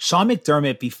 Sean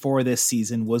McDermott before this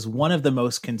season was one of the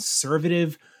most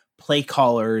conservative play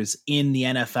callers in the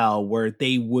NFL, where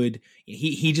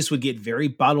he just would get very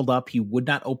bottled up. He would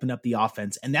not open up the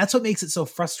offense. And that's what makes it so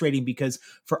frustrating, because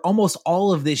for almost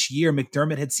all of this year,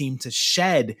 McDermott had seemed to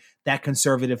shed that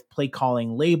conservative play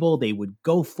calling label. They would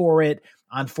go for it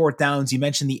on 4th downs. You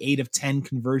mentioned the 8 of 10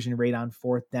 conversion rate on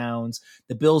 4th downs.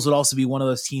 The Bills would also be one of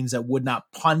those teams that would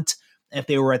not punt. If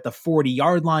they were at the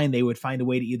 40-yard line, they would find a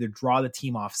way to either draw the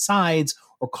team off sides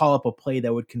or call up a play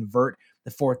that would convert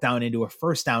the 4th down into a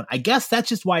 1st down. I guess that's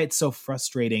just why it's so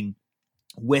frustrating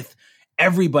with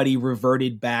everybody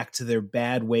reverted back to their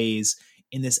bad ways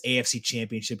in this AFC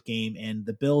Championship game. And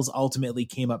the Bills ultimately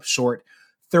came up short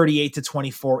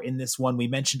 38-24 in this one. We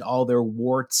mentioned all their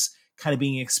warts kind of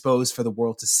being exposed for the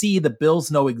world to see. The Bills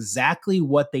know exactly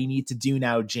what they need to do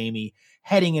now, Jamie,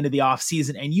 heading into the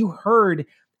offseason. And you heard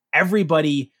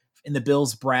everybody in the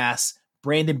Bills brass,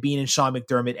 Brandon Beane and Sean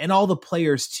McDermott, and all the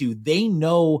players too, they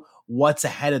know what's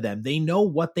ahead of them. They know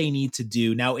what they need to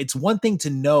do. Now, it's one thing to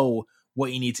know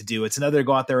what you need to do. It's another to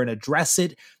go out there and address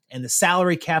it. And the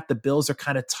salary cap, the Bills are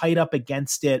kind of tight up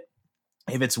against it.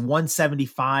 If it's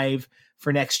 175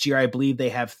 for next year, I believe they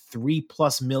have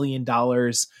 $3+ million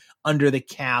under the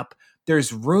cap.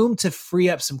 There's room to free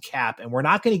up some cap, and we're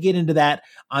not going to get into that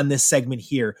on this segment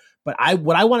here. But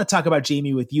what I want to talk about,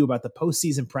 Jamie, with you about the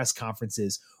postseason press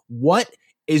conferences, what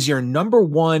is your number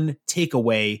one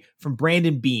takeaway from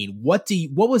Brandon Beane? What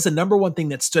was the number one thing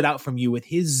that stood out from you with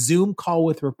his Zoom call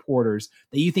with reporters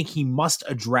that you think he must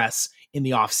address in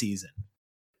the offseason?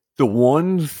 The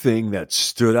one thing that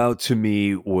stood out to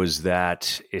me was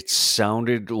that it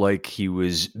sounded like he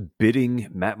was bidding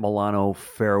Matt Milano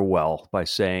farewell by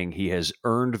saying he has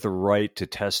earned the right to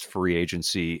test free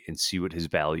agency and see what his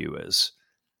value is.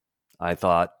 I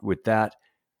thought with that,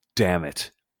 damn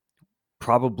it,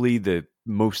 probably the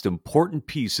most important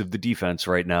piece of the defense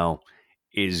right now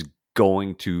is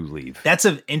going to leave. That's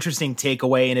an interesting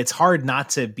takeaway, and it's hard not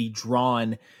to be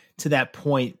drawn to that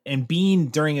point. And Bean,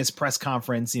 during his press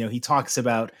conference, he talks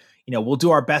about, we'll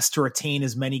do our best to retain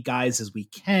as many guys as we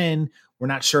can. We're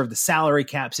not sure of the salary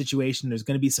cap situation. There's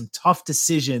going to be some tough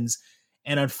decisions.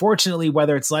 And unfortunately,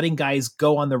 whether it's letting guys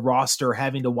go on the roster or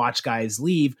having to watch guys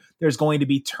leave, there's going to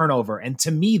be turnover. And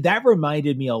to me, that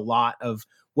reminded me a lot of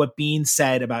what Bean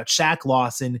said about Shaq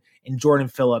Lawson and Jordan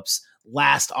Phillips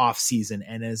last offseason.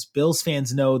 And as Bills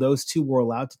fans know, those two were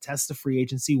allowed to test the free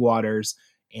agency waters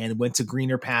and went to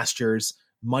greener pastures,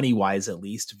 money-wise at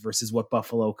least, versus what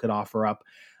Buffalo could offer up.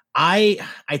 I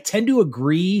tend to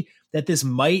agree that this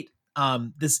might,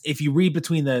 if you read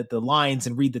between the lines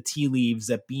and read the tea leaves,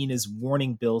 that Bean is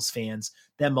warning Bills fans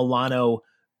that Milano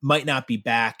might not be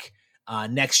back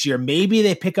next year. Maybe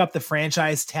they pick up the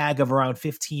franchise tag of around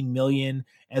 $15 million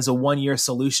as a one-year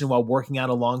solution while working out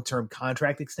a long-term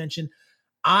contract extension.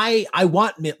 I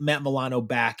want Matt Milano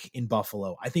back in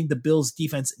Buffalo. I think the Bills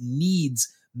defense needs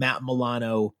Matt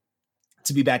Milano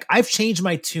to be back. I've changed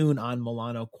my tune on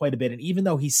Milano quite a bit. And even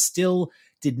though he still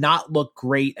did not look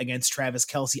great against Travis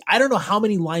Kelce, I don't know how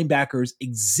many linebackers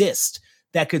exist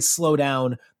that could slow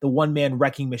down the one-man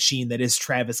wrecking machine that is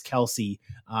Travis Kelce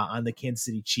on the Kansas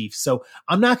City Chiefs. So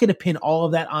I'm not going to pin all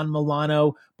of that on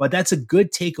Milano, but that's a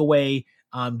good takeaway,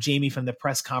 Jamie, from the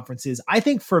press conferences. I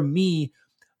think for me,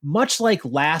 much like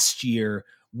last year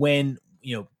when,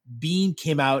 Bean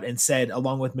came out and said,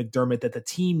 along with McDermott, that the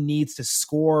team needs to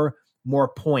score more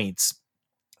points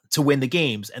to win the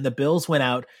games. And the Bills went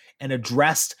out and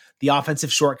addressed the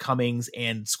offensive shortcomings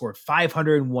and scored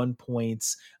 501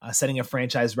 points, setting a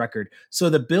franchise record. So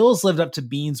the Bills lived up to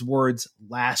Bean's words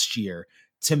last year.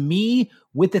 To me,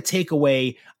 with the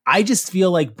takeaway, I just feel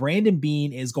like Brandon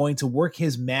Bean is going to work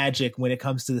his magic when it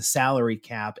comes to the salary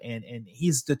cap. And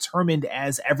he's determined,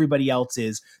 as everybody else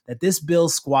is, that this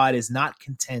Bills squad is not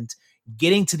content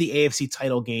getting to the AFC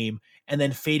title game and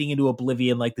then fading into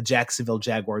oblivion like the Jacksonville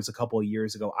Jaguars a couple of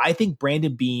years ago. I think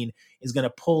Brandon Bean is going to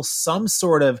pull some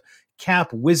sort of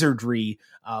cap wizardry,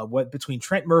 between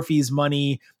Trent Murphy's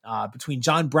money, between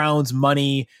John Brown's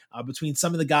money, between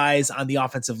some of the guys on the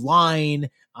offensive line.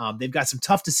 They've got some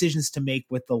tough decisions to make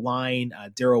with the line.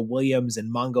 Darrell Williams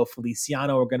and Mongo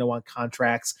Feliciano are going to want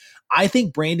contracts. I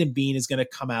think Brandon Bean is going to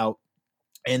come out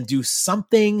and do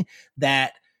something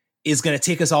that is going to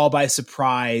take us all by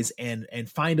surprise and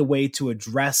find a way to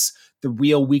address the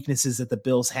real weaknesses that the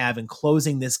Bills have in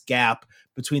closing this gap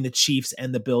between the Chiefs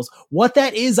and the Bills. What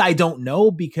that is, I don't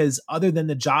know, because other than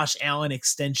the Josh Allen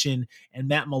extension and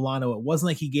Matt Milano, it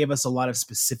wasn't like he gave us a lot of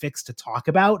specifics to talk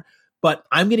about. But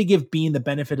I'm going to give Bean the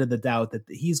benefit of the doubt that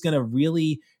he's going to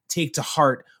really take to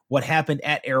heart what happened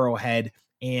at Arrowhead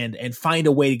and find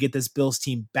a way to get this Bills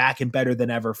team back and better than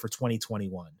ever for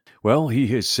 2021. Well, he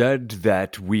has said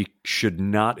that we should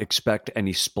not expect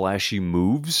any splashy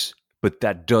moves, but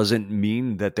that doesn't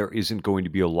mean that there isn't going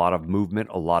to be a lot of movement,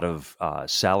 a lot of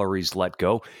salaries let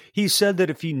go. He said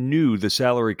that if he knew the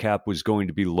salary cap was going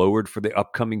to be lowered for the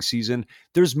upcoming season,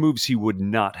 there's moves he would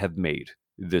not have made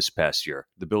this past year.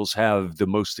 The Bills have the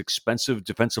most expensive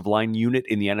defensive line unit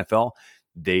in the NFL.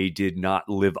 They did not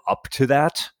live up to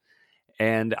that.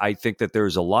 And I think that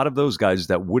there's a lot of those guys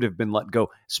that would have been let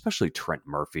go, especially Trent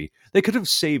Murphy. They could have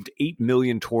saved $8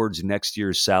 million towards next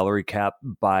year's salary cap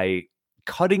by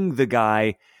cutting the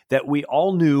guy that we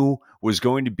all knew was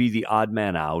going to be the odd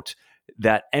man out,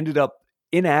 that ended up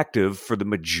inactive for the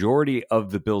majority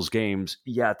of the Bills games,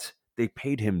 yet they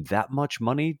paid him that much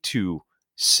money to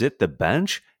sit the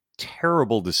bench.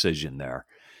 Terrible decision there.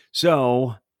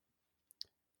 So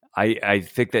I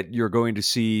think that you're going to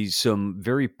see some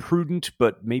very prudent,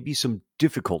 but maybe some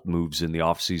difficult moves in the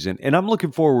offseason. And I'm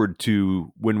looking forward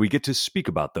to when we get to speak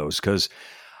about those, because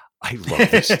I love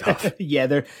this stuff. Yeah,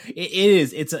 it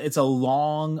is. It's a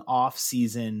long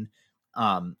offseason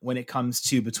when it comes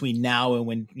to between now and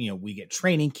when we get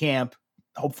training camp.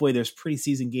 Hopefully there's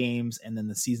preseason games and then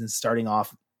the season's starting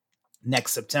off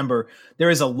next September. There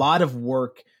is a lot of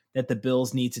work that the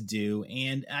Bills need to do.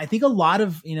 And I think a lot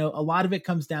of it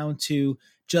comes down to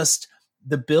just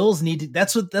the Bills need to,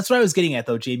 that's what I was getting at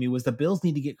though, Jamie, was the Bills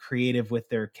need to get creative with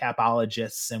their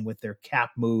capologists and with their cap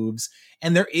moves.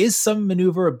 And there is some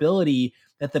maneuverability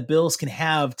that the Bills can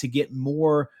have to get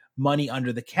more money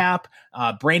under the cap.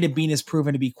 Brandon Bean has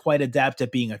proven to be quite adept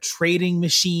at being a trading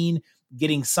machine,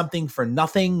 getting something for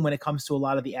nothing when it comes to a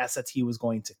lot of the assets he was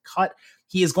going to cut.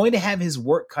 He is going to have his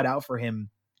work cut out for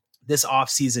him this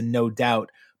offseason, no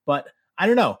doubt. But I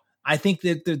don't know. I think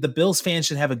that the Bills fans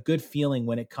should have a good feeling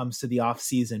when it comes to the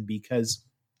offseason, because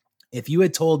if you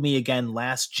had told me again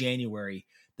last January,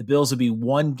 the Bills would be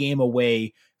one game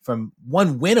away from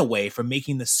one win away from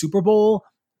making the Super Bowl,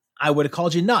 I would have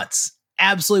called you nuts.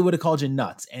 Absolutely would have called you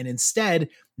nuts. And instead,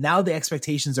 now the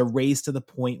expectations are raised to the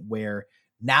point where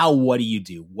now what do you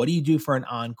do? What do you do for an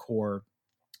encore?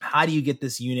 How do you get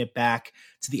this unit back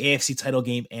to the AFC title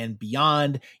game and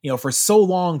beyond? For so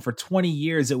long, for 20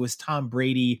 years, it was Tom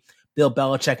Brady, Bill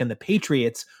Belichick, and the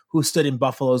Patriots who stood in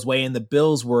Buffalo's way, and the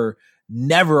Bills were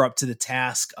never up to the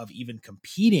task of even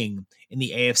competing in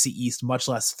the AFC East, much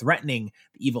less threatening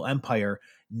the evil empire.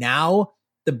 Now,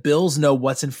 the Bills know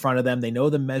what's in front of them. They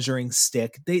know the measuring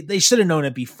stick. They should have known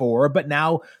it before, but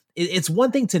now it's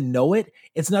one thing to know it.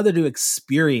 It's another to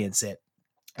experience it.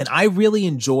 And I really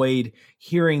enjoyed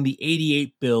hearing the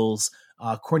 88 Bills,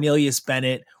 Cornelius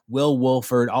Bennett, Will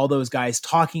Wolford, all those guys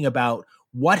talking about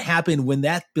what happened when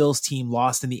that Bills team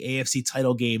lost in the AFC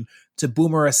title game to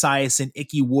Boomer Esiason,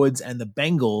 Ickey Woods, and the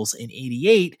Bengals in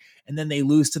 88. And then they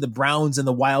lose to the Browns in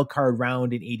the wild card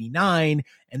round in 89.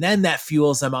 And then that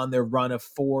fuels them on their run of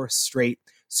 4 straight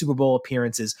Super Bowl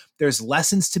appearances. There's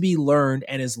lessons to be learned.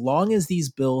 And as long as these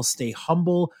Bills stay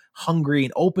humble, hungry,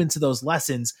 and open to those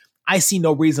lessons, I see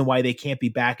no reason why they can't be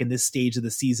back in this stage of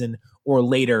the season or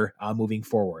later moving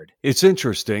forward. It's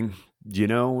interesting.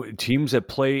 Teams that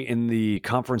play in the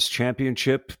conference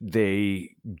championship,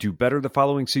 they do better the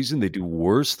following season. They do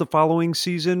worse the following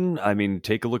season. I mean,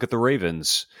 take a look at the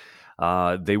Ravens.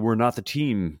 They were not the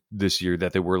team this year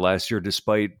that they were last year,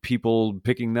 despite people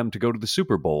picking them to go to the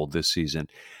Super Bowl this season.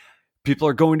 People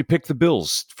are going to pick the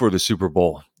Bills for the Super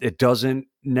Bowl. It doesn't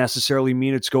necessarily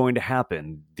mean it's going to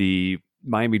happen. The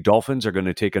Miami Dolphins are going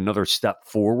to take another step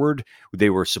forward.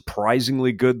 They were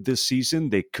surprisingly good this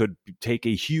season. They could take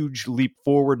a huge leap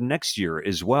forward next year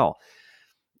as well.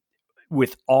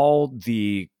 With all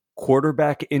the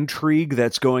quarterback intrigue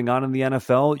that's going on in the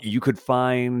NFL, you could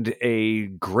find a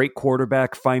great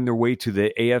quarterback find their way to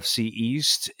the AFC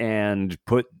East and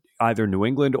put either New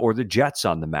England or the Jets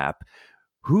on the map.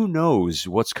 Who knows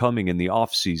what's coming in the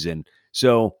offseason?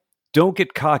 So don't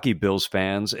get cocky, Bills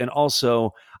fans. And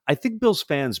also, I think Bills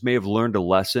fans may have learned a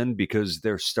lesson because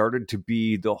there started to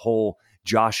be the whole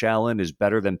Josh Allen is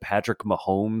better than Patrick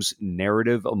Mahomes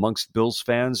narrative amongst Bills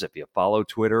fans. If you follow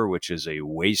Twitter, which is a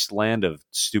wasteland of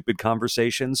stupid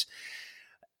conversations,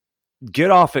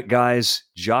 get off it, guys.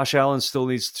 Josh Allen still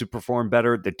needs to perform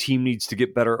better. The team needs to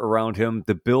get better around him.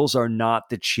 The Bills are not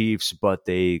the Chiefs, but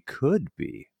they could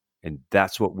be. And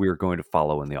that's what we're going to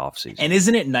follow in the offseason. And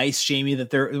isn't it nice, Jamie,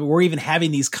 that we're even having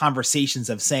these conversations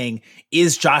of saying,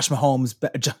 is Josh Allen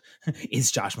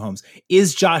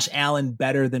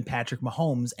better than Patrick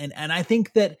Mahomes? And I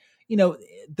think that,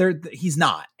 he's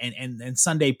not. And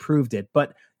Sunday proved it.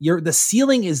 But the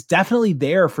ceiling is definitely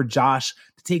there for Josh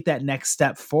to take that next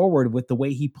step forward with the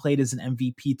way he played as an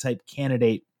MVP type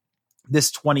candidate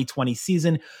this 2020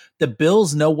 season. The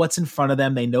Bills know what's in front of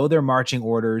them. They know their marching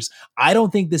orders. I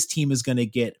don't think this team is going to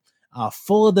get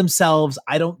full of themselves.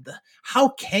 How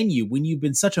can you, when you've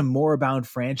been such a moribund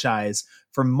franchise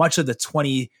for much of the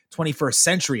 21st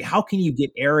century, how can you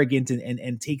get arrogant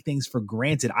and take things for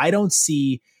granted? I don't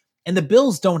see, and the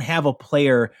Bills don't have a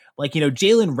player like,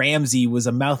 Jalen Ramsey was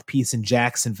a mouthpiece in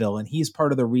Jacksonville, and he's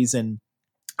part of the reason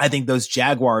I think those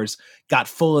Jaguars got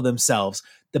full of themselves.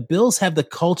 The Bills have the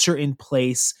culture in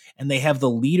place and they have the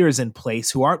leaders in place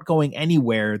who aren't going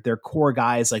anywhere. They're core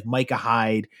guys like Micah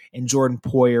Hyde and Jordan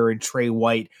Poyer and Trey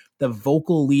White, the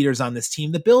vocal leaders on this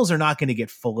team. The Bills are not going to get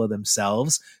full of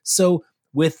themselves. So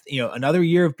with another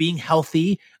year of being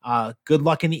healthy, good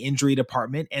luck in the injury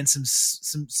department, and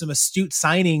some astute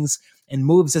signings and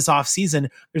moves this offseason,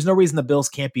 there's no reason the Bills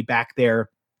can't be back there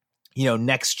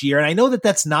next year. And I know that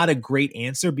that's not a great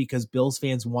answer because Bills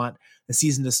fans want the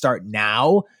season to start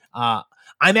now. I'm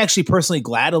actually personally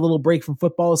glad a little break from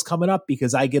football is coming up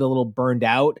because I get a little burned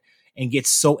out and get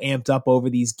so amped up over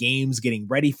these games, getting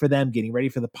ready for them, getting ready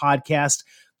for the podcast.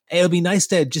 It'll be nice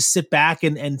to just sit back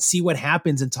and see what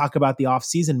happens and talk about the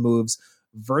offseason moves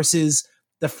versus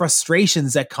the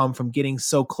frustrations that come from getting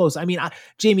so close. I mean,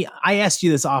 Jamie, I asked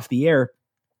you this off the air,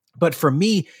 but for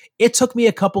me, it took me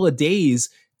a couple of days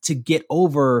to get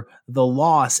over the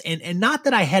loss. And not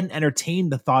that I hadn't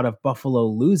entertained the thought of Buffalo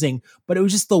losing, but it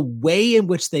was just the way in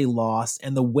which they lost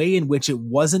and the way in which it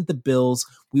wasn't the Bills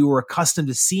we were accustomed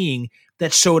to seeing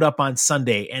that showed up on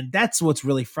Sunday. And that's what's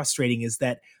really frustrating, is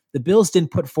that the Bills didn't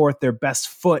put forth their best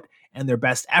foot and their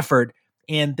best effort,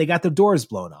 and they got their doors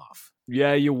blown off.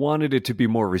 Yeah, you wanted it to be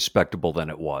more respectable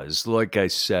than it was. Like I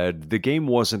said, the game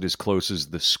wasn't as close as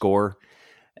the score,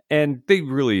 and they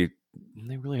really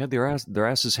had their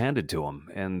asses handed to them,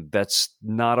 and that's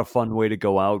not a fun way to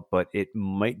go out, but it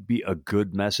might be a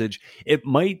good message. It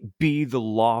might be the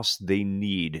loss they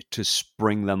need to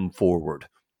spring them forward.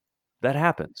 That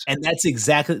happens. And that's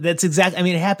exactly, I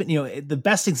mean, it happened, the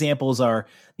best examples are,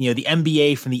 the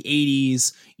NBA from the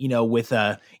 80s, with,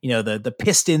 the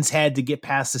Pistons had to get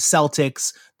past the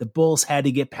Celtics, the Bulls had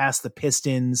to get past the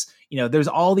Pistons. There's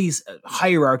all these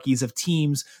hierarchies of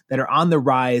teams that are on the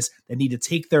rise that need to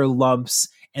take their lumps.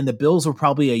 And the Bills were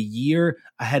probably a year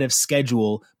ahead of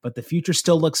schedule, but the future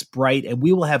still looks bright. And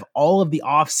we will have all of the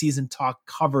offseason talk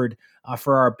covered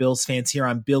for our Bills fans here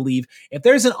on Billieve. If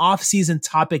there's an offseason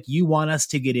topic you want us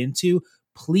to get into,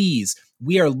 please,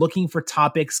 we are looking for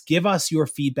topics. Give us your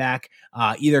feedback.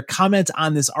 Either comment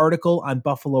on this article on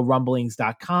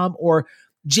BuffaloRumblings.com, or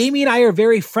Jamie and I are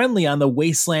very friendly on the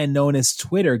wasteland known as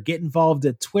Twitter. Get involved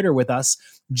at Twitter with us.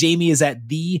 Jamie is at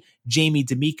the Jamie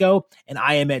D'Amico, and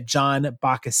I am at John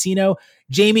Boccacino.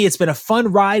 Jamie, it's been a fun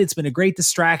ride. It's been a great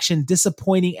distraction,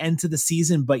 disappointing end to the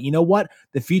season, but you know what?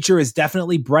 The future is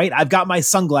definitely bright. I've got my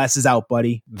sunglasses out,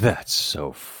 buddy. That's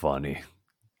so funny.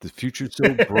 The future's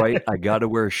so bright, I gotta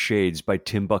wear shades by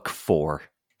Timbuk 4.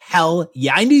 Hell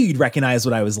yeah. I knew you'd recognize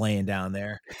what I was laying down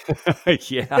there.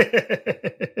 Yeah.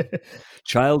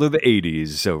 Child of the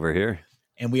 80s over here.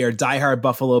 And we are diehard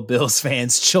Buffalo Bills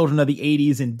fans, children of the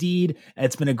 80s indeed.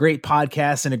 It's been a great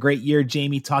podcast and a great year,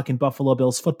 Jamie, talking Buffalo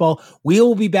Bills football. We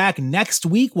will be back next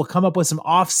week. We'll come up with some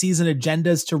off-season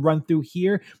agendas to run through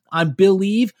here on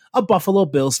Billieve, a Buffalo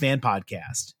Bills fan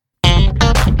podcast.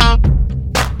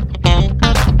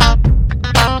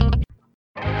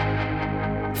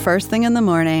 First thing in the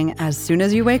morning, as soon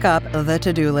as you wake up, the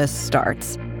to-do list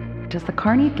starts. Does the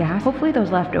car need gas? Hopefully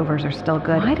those leftovers are still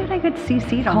good. Why did I get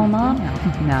CC'd on Mom?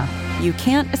 No. You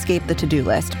can't escape the to-do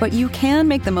list, but you can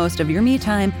make the most of your me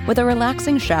time with a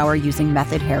relaxing shower using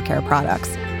Method hair care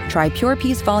products. Try Pure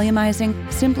Peace Volumizing,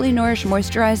 Simply Nourish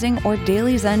Moisturizing, or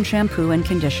Daily Zen Shampoo and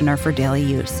Conditioner for daily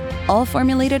use. All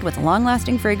formulated with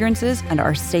long-lasting fragrances and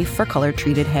are safe for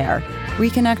color-treated hair.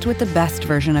 Reconnect with the best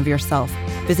version of yourself.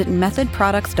 Visit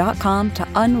methodproducts.com to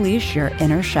unleash your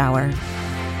inner shower.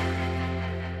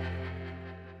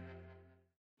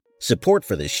 Support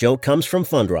for this show comes from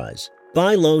Fundrise.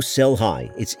 Buy low, sell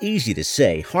high. It's easy to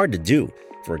say, hard to do.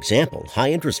 For example,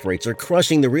 high interest rates are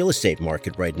crushing the real estate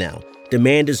market right now.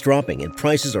 Demand is dropping and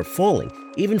prices are falling,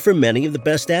 even for many of the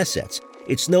best assets.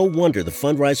 It's no wonder the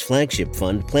Fundrise Flagship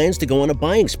Fund plans to go on a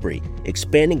buying spree,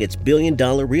 expanding its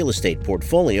billion-dollar real estate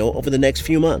portfolio over the next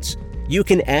few months. You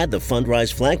can add the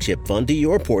Fundrise Flagship Fund to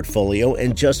your portfolio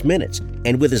in just minutes,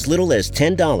 and with as little as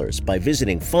 $10 by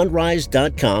visiting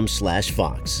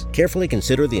fundrise.com/Fox. Carefully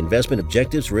consider the investment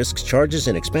objectives, risks, charges,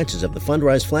 and expenses of the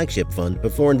Fundrise Flagship Fund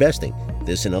before investing.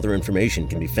 This and other information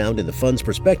can be found in the fund's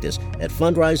prospectus at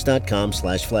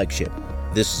fundrise.com/flagship.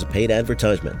 This is a paid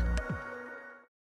advertisement.